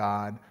kingdom of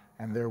God,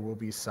 and there will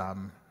be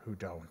some who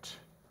don't.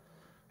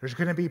 There's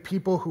going to be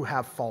people who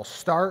have false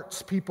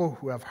starts, people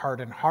who have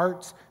hardened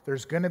hearts.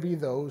 There's going to be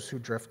those who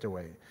drift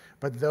away.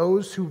 But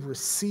those who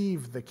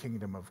receive the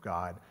kingdom of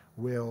God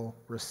will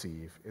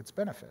receive its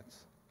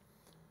benefits.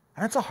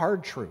 And it's a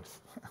hard truth.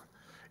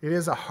 It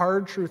is a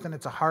hard truth, and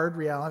it's a hard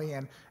reality.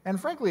 And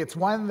frankly, it's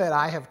one that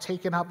I have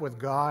taken up with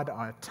God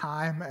on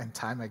time and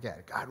time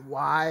again. God,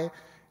 why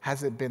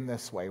has it been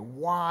this way?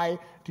 Why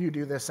do you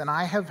do this? And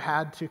I have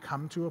had to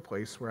come to a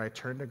place where I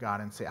turn to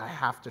God and say, I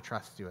have to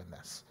trust you in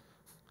this.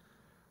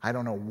 I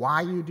don't know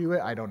why you do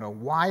it. I don't know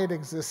why it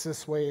exists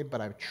this way,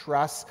 but I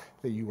trust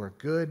that you are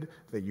good,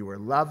 that you are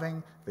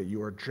loving, that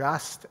you are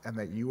just, and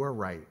that you are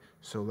right.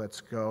 So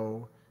let's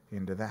go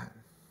into that.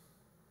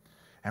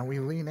 And we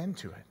lean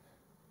into it.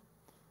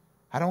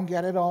 I don't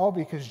get it all,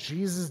 because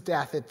Jesus'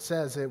 death, it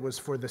says it was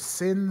for the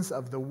sins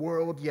of the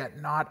world, yet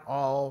not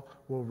all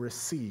will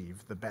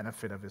receive the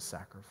benefit of his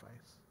sacrifice.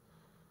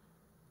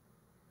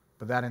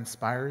 But that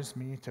inspires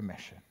me to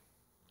mission.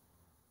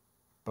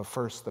 But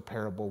first, the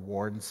parable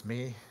warns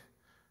me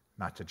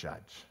not to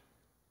judge.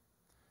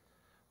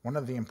 One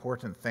of the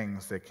important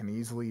things that can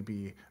easily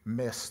be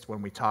missed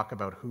when we talk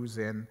about who's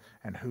in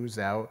and who's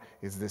out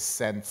is this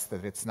sense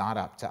that it's not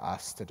up to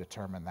us to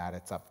determine that.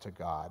 It's up to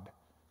God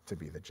to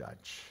be the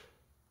judge.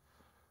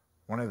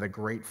 One of the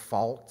great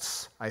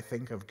faults, I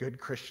think, of good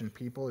Christian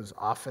people is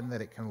often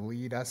that it can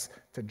lead us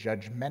to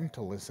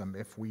judgmentalism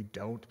if we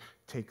don't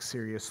take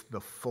serious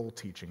the full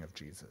teaching of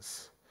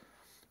Jesus.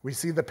 We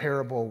see the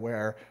parable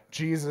where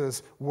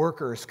Jesus'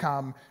 workers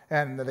come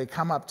and they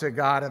come up to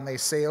God and they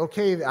say,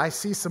 okay, I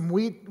see some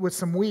wheat with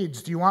some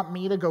weeds. Do you want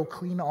me to go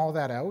clean all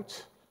that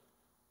out?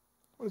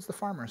 What does the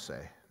farmer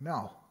say?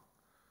 No.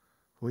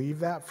 Leave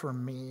that for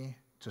me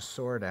to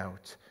sort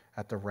out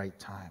at the right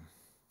time.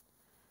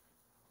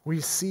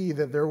 We see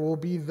that there will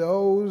be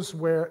those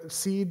where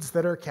seeds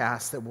that are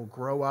cast that will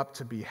grow up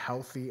to be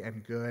healthy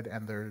and good,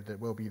 and there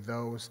will be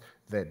those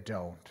that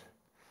don't.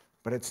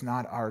 But it's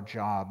not our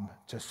job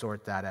to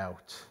sort that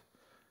out.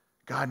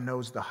 God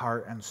knows the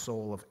heart and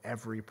soul of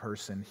every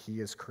person he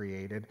has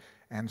created,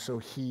 and so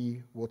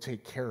he will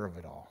take care of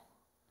it all.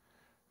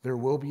 There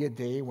will be a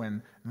day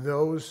when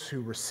those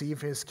who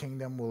receive his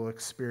kingdom will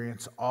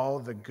experience all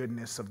the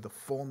goodness of the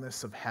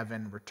fullness of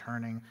heaven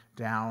returning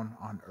down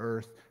on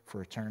earth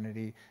for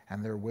eternity,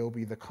 and there will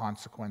be the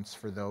consequence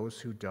for those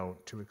who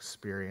don't to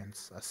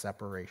experience a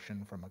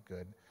separation from a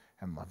good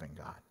and loving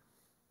God.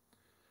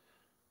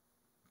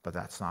 But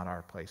that's not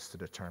our place to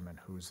determine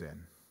who's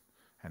in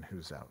and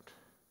who's out.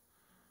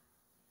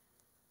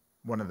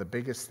 One of the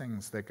biggest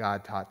things that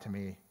God taught to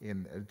me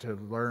to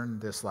learn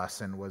this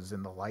lesson was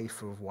in the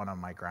life of one of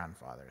my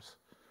grandfathers.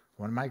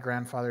 One of my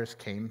grandfathers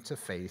came to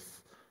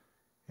faith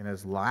in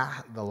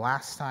the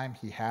last time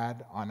he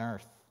had on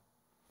earth.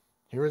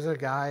 Here was a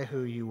guy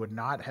who you would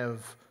not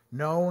have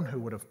known, who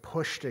would have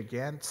pushed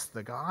against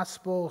the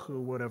gospel,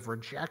 who would have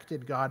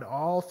rejected God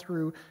all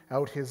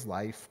throughout his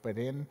life. But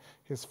in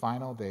his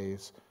final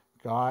days,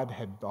 God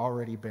had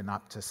already been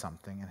up to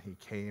something, and he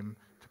came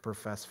to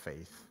profess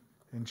faith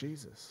in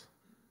Jesus.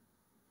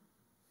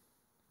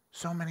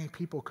 So many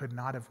people could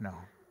not have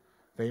known.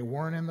 They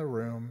weren't in the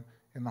room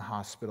in the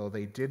hospital.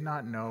 They did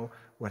not know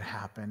what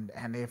happened.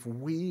 And if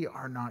we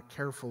are not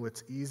careful,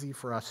 it's easy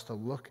for us to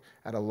look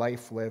at a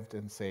life lived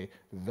and say,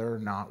 they're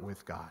not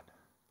with God.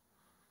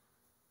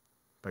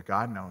 But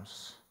God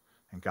knows,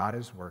 and God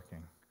is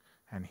working,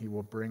 and he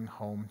will bring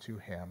home to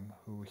him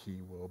who he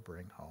will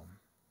bring home.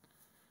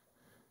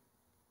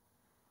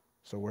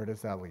 So where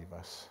does that leave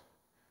us?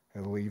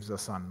 It leaves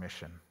us on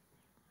mission.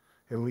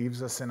 It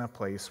leaves us in a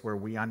place where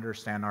we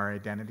understand our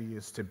identity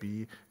is to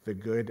be the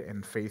good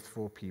and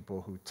faithful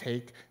people who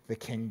take the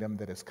kingdom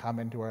that has come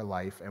into our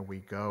life and we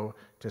go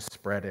to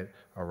spread it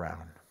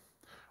around.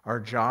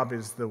 Our job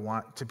is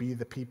to be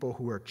the people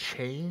who are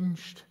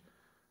changed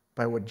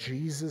by what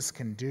Jesus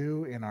can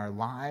do in our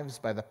lives,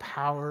 by the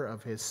power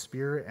of his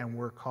Spirit, and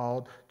we're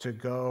called to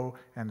go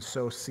and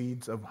sow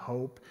seeds of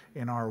hope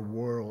in our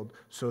world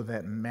so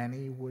that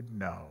many would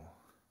know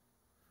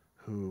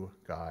who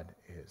God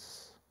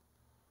is.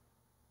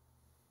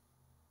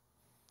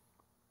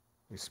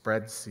 We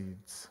spread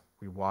seeds,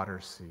 we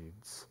water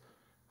seeds.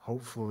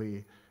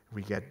 Hopefully,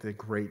 we get the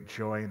great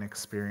joy and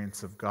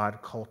experience of God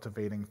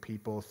cultivating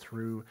people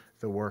through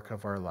the work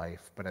of our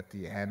life. But at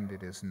the end,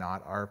 it is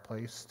not our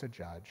place to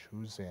judge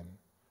who's in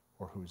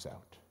or who's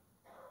out.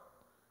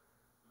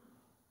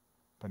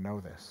 But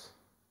know this: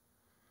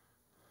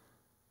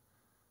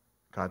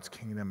 God's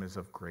kingdom is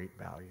of great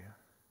value.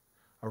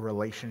 A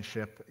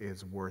relationship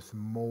is worth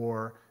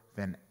more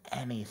than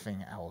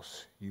anything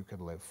else you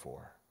could live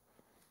for.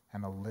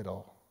 And a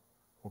little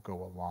will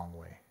go a long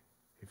way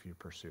if you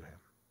pursue him.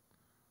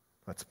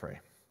 Let's pray.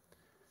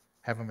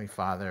 Heavenly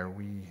Father,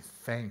 we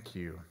thank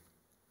you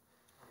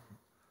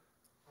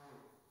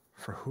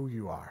for who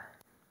you are.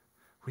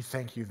 We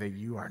thank you that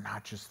you are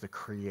not just the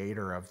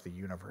creator of the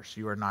universe.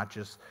 You are not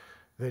just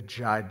the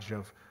judge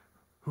of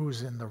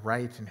who's in the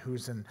right and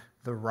who's in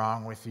the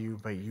wrong with you,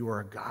 but you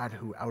are a God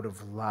who out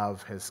of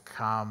love has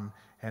come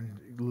and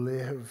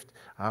lived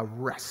a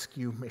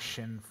rescue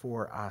mission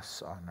for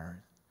us on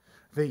earth.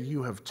 That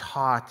you have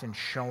taught and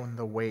shown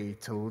the way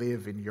to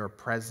live in your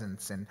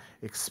presence and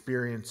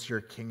experience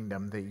your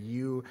kingdom, that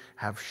you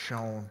have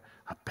shown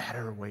a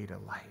better way to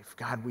life.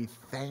 God, we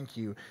thank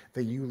you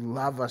that you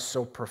love us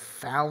so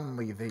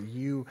profoundly that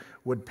you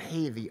would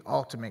pay the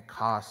ultimate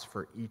cost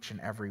for each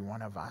and every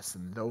one of us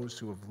and those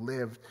who have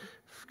lived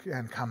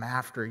and come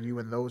after you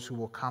and those who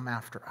will come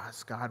after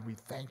us. God, we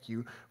thank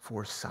you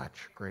for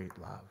such great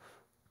love.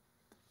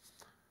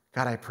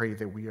 God, I pray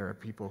that we are a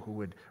people who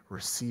would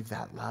receive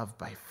that love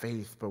by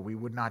faith, but we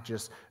would not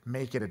just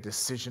make it a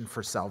decision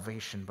for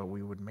salvation, but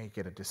we would make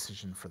it a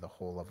decision for the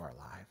whole of our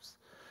lives.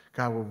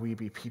 God, will we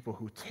be people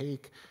who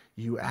take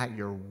you at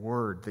your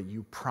word, that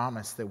you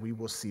promise that we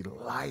will see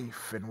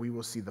life and we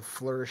will see the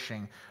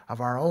flourishing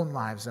of our own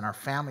lives and our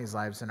families'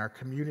 lives and our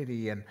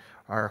community and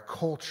our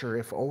culture,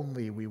 if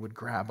only we would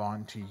grab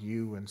onto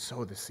you and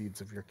sow the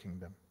seeds of your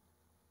kingdom.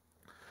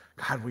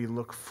 God, we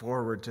look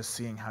forward to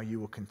seeing how you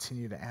will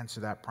continue to answer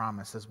that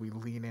promise as we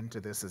lean into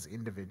this as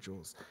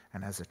individuals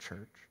and as a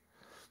church.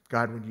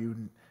 God, would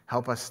you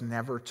help us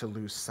never to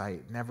lose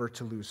sight, never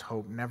to lose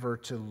hope, never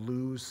to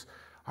lose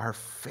our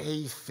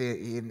faith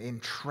in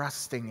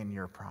trusting in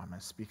your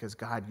promise, because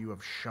God, you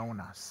have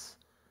shown us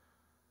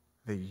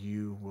that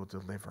you will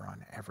deliver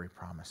on every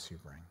promise you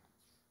bring.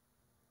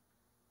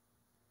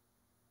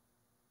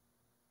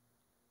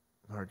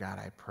 Lord God,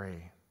 I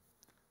pray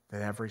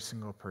that every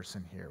single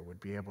person here would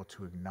be able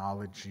to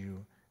acknowledge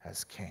you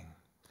as King,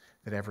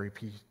 that every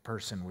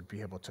person would be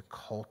able to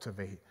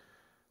cultivate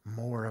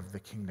more of the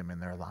kingdom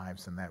in their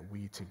lives, and that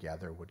we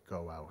together would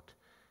go out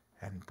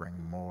and bring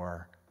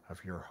more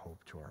of your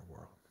hope to our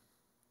world.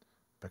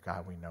 But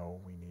God, we know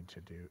we need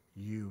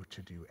you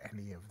to do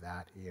any of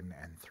that in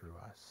and through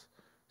us.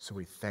 So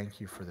we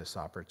thank you for this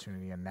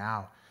opportunity. And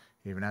now,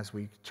 even as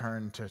we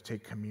turn to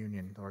take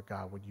communion, Lord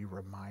God, would you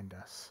remind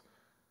us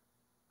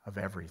of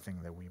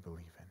everything that we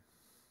believe in.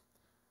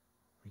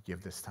 We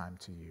give this time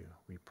to you.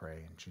 We pray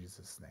in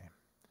Jesus'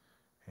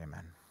 name.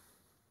 Amen.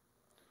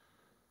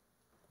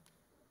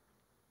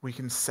 We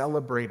can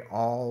celebrate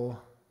all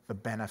the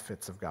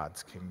benefits of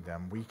God's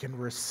kingdom. We can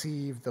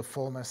receive the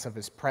fullness of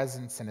his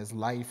presence and his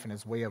life and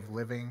his way of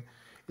living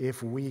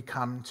if we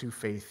come to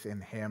faith in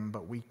him,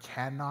 but we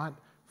cannot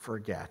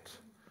forget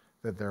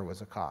that there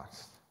was a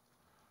cost.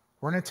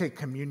 We're going to take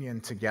communion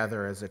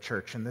together as a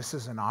church, and this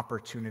is an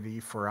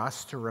opportunity for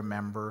us to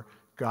remember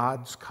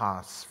God's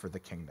costs for the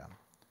kingdom.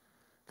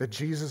 That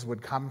Jesus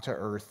would come to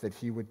earth, that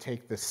he would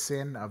take the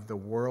sin of the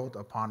world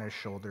upon his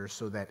shoulders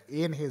so that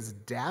in his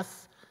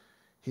death,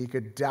 he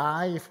could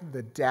die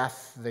the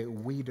death that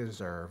we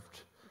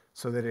deserved,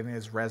 so that in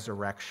his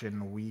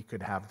resurrection, we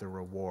could have the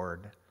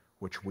reward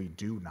which we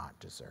do not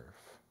deserve.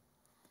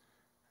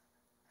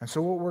 And so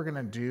what we're going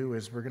to do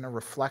is we're going to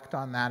reflect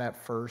on that at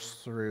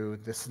first through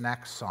this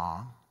next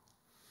song.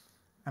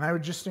 And I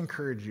would just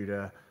encourage you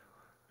to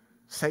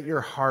set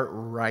your heart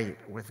right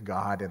with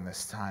God in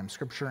this time.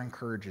 Scripture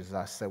encourages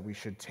us that we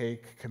should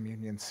take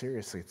communion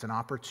seriously. It's an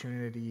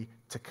opportunity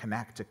to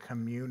connect, to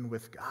commune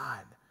with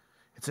God.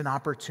 It's an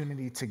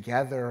opportunity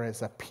together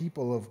as a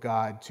people of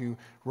God to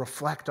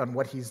reflect on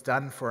what he's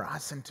done for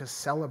us and to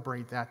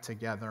celebrate that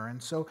together.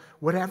 And so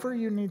whatever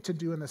you need to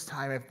do in this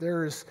time, if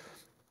there's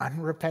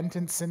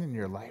unrepentant sin in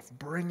your life,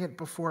 bring it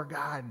before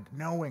God,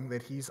 knowing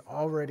that he's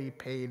already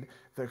paid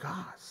the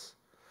cost.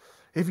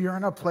 If you're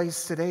in a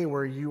place today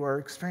where you are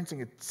experiencing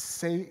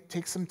it,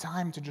 take some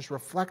time to just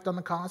reflect on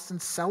the cost and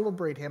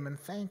celebrate him and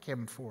thank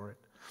him for it.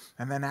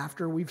 And then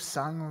after we've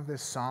sung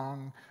this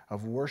song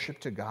of worship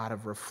to God,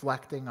 of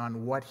reflecting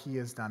on what he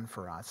has done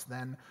for us,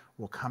 then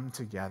we'll come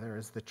together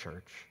as the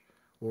church.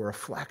 We'll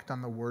reflect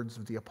on the words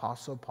of the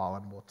Apostle Paul,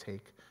 and we'll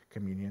take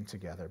communion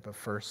together. But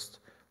first,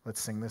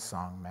 let's sing this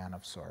song, Man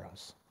of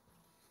Sorrows.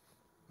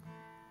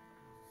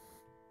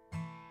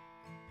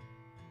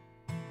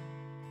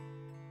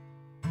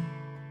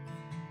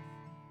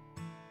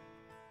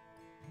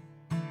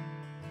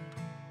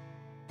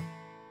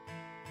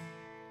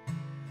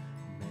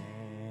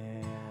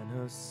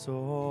 of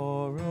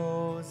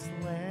sorrows,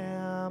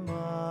 Lamb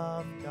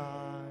of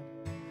God,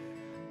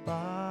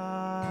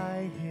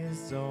 by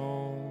his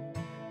own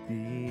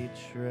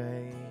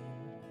betrayed.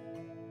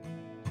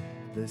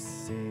 The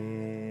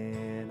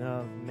sin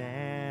of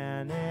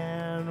man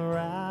and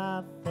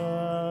wrath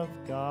of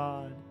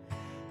God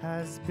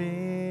has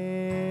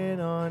been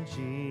on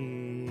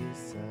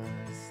Jesus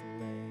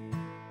laid.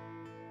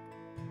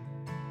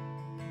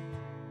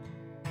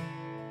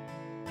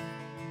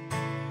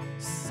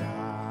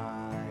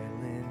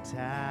 Silent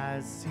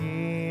as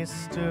he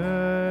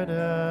stood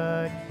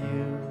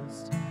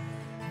accused,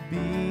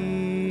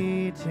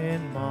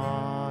 beaten,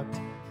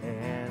 mocked,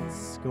 and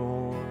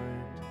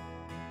scorned,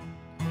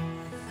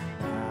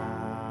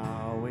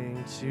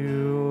 bowing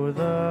to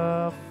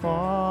the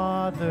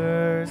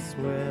Father's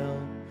will,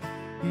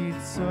 he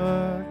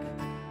took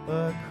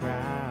a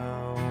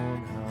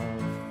crown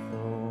of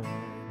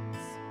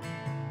thorns.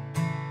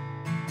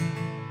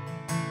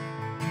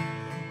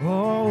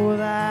 Oh,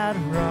 that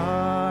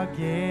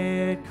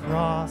rugged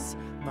cross,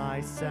 my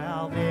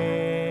salvation,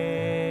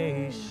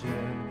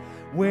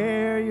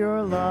 where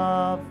your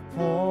love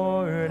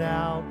poured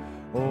out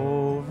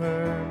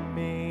over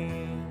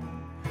me.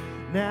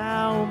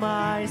 Now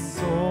my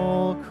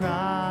soul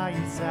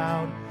cries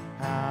out,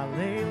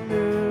 hallelujah,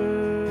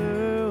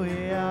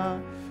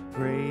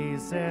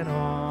 praise and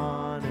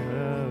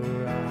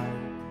honor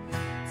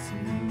unto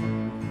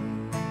thee.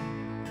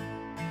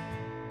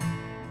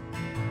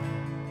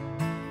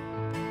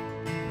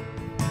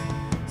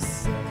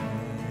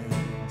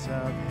 Saint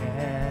of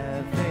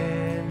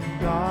heaven,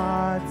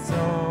 God's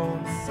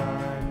own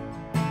Son,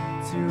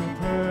 to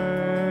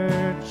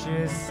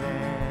purchase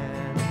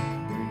and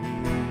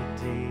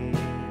redeem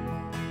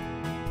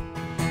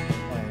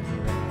and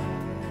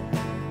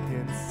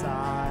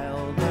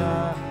reconcile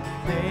the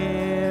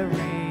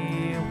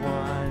very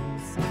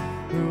ones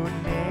who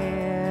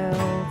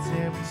nailed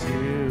him to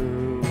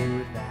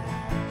that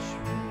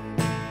tree.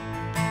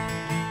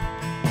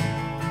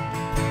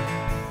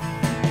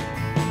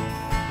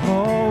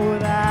 Oh,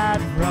 that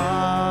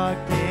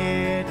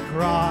rugged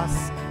cross,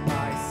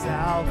 my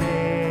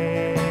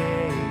salvation,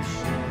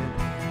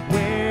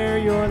 where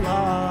your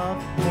love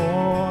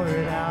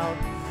poured out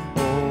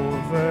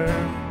over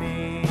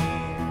me.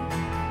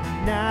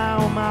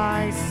 Now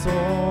my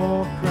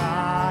soul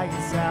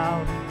cries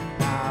out,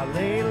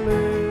 hallelujah,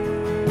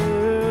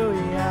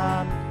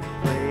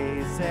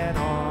 praise and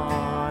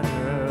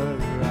honor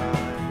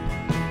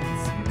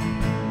unto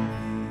thee.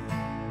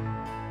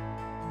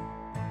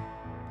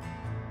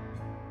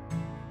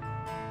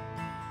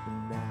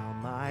 Now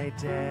my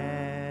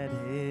debt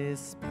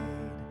is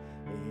paid,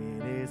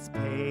 it is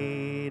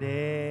paid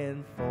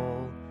in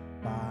full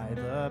by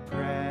the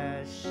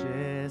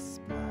precious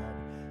blood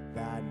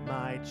that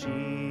my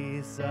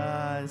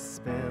Jesus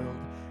spilled.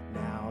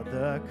 Now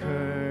the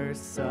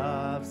curse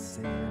of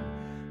sin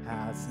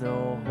has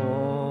no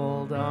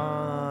hold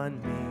on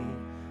me.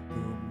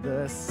 Whom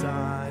the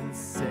Son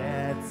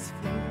sets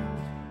free,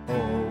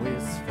 oh,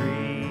 is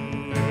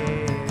free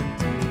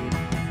indeed.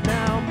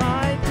 Now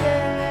my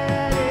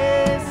debt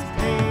is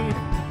paid,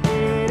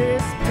 it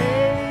is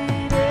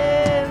paid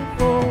in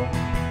full.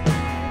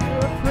 The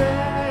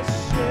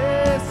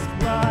precious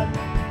blood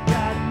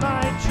that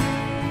my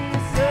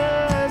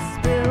Jesus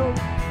spilled.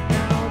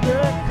 Now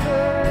the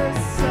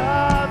curse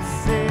of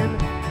sin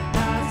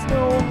has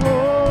no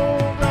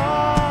hold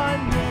on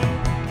me.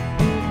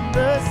 Whom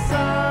the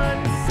Son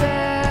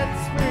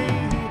sets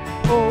free,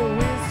 oh,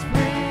 is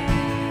free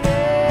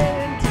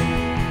indeed.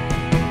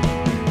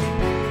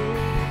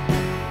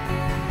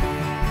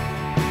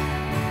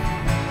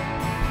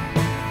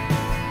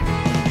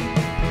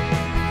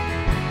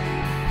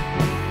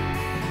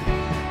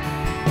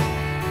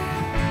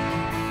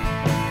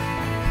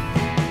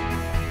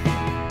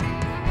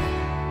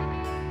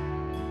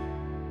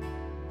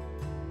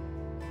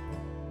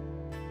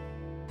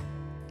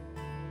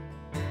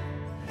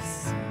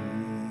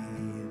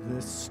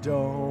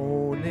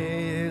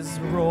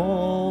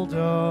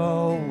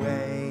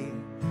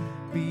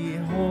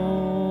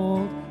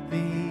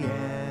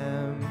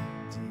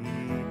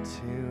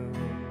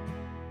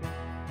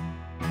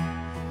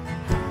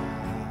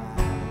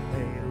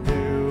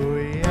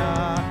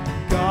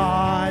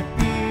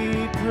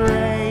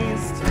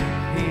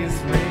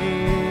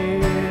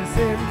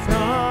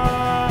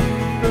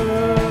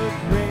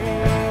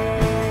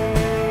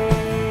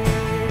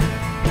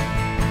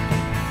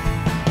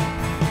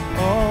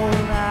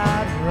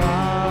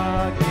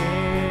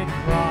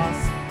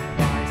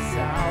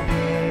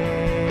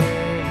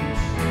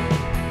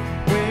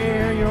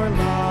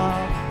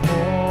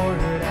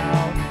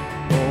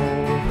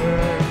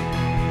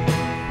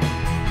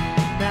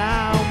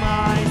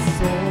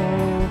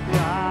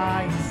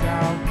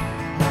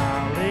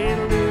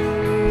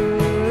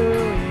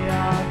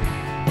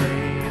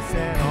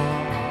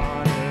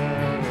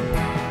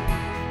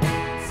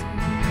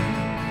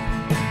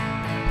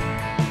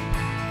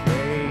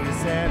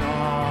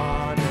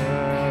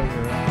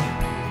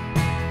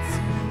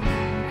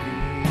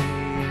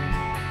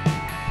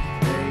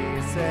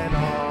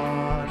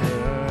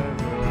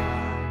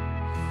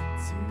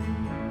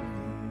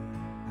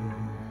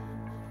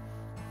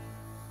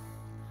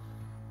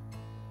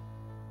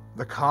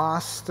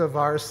 cost of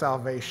our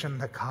salvation,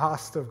 the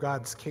cost of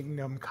God's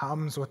kingdom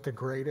comes with the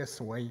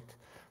greatest weight,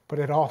 but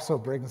it also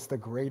brings the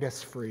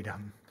greatest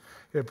freedom.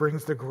 It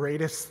brings the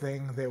greatest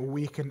thing that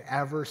we can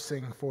ever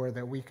sing for,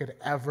 that we could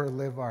ever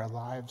live our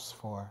lives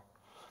for.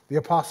 The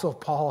Apostle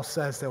Paul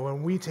says that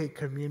when we take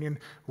communion,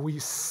 we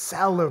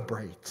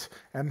celebrate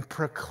and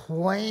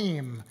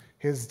proclaim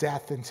his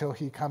death until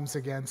he comes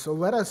again. So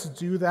let us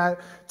do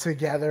that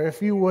together.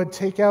 If you would,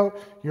 take out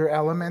your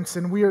elements,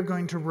 and we are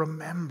going to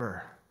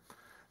remember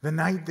the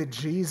night that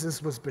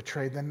Jesus was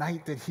betrayed, the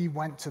night that he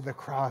went to the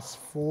cross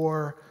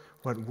for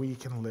what we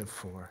can live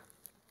for.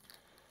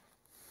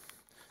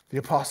 The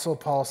Apostle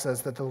Paul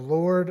says that the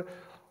Lord,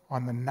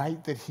 on the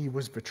night that he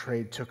was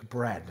betrayed, took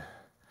bread,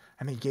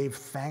 and he gave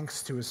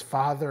thanks to his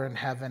Father in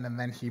heaven, and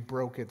then he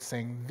broke it,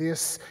 saying,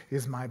 "This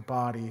is my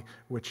body,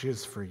 which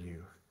is for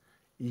you.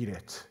 Eat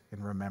it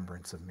in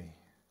remembrance of me."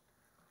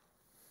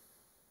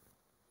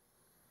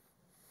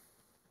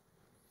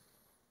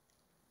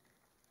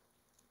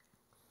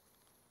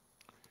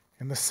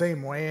 In the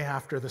same way,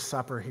 after the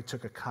supper, he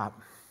took a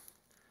cup,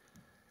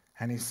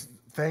 and he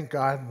thanked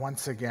God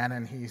once again,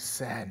 and he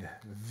said,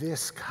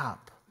 "This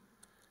cup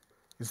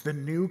is the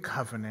new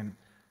covenant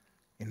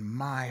in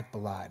my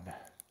blood.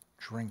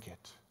 Drink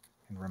it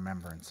in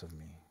remembrance of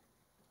me."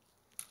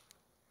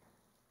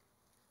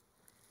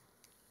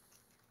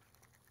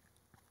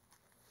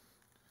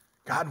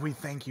 God, we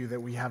thank you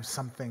that we have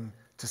something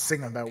to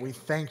sing about. We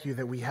thank you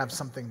that we have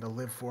something to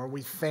live for.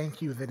 We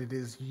thank you that it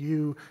is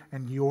you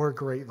and your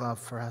great love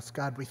for us.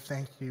 God, we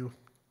thank you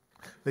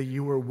that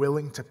you were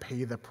willing to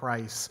pay the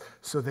price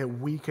so that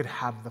we could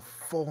have the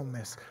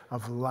fullness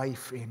of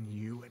life in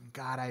you. And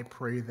God, I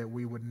pray that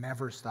we would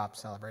never stop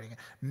celebrating it,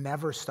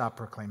 never stop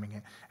proclaiming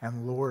it.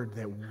 And Lord,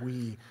 that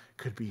we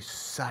could be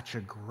such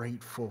a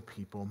grateful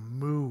people,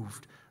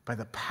 moved by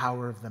the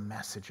power of the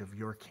message of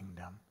your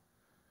kingdom.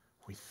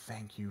 We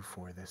thank you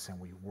for this and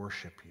we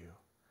worship you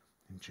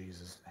in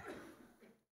Jesus' name.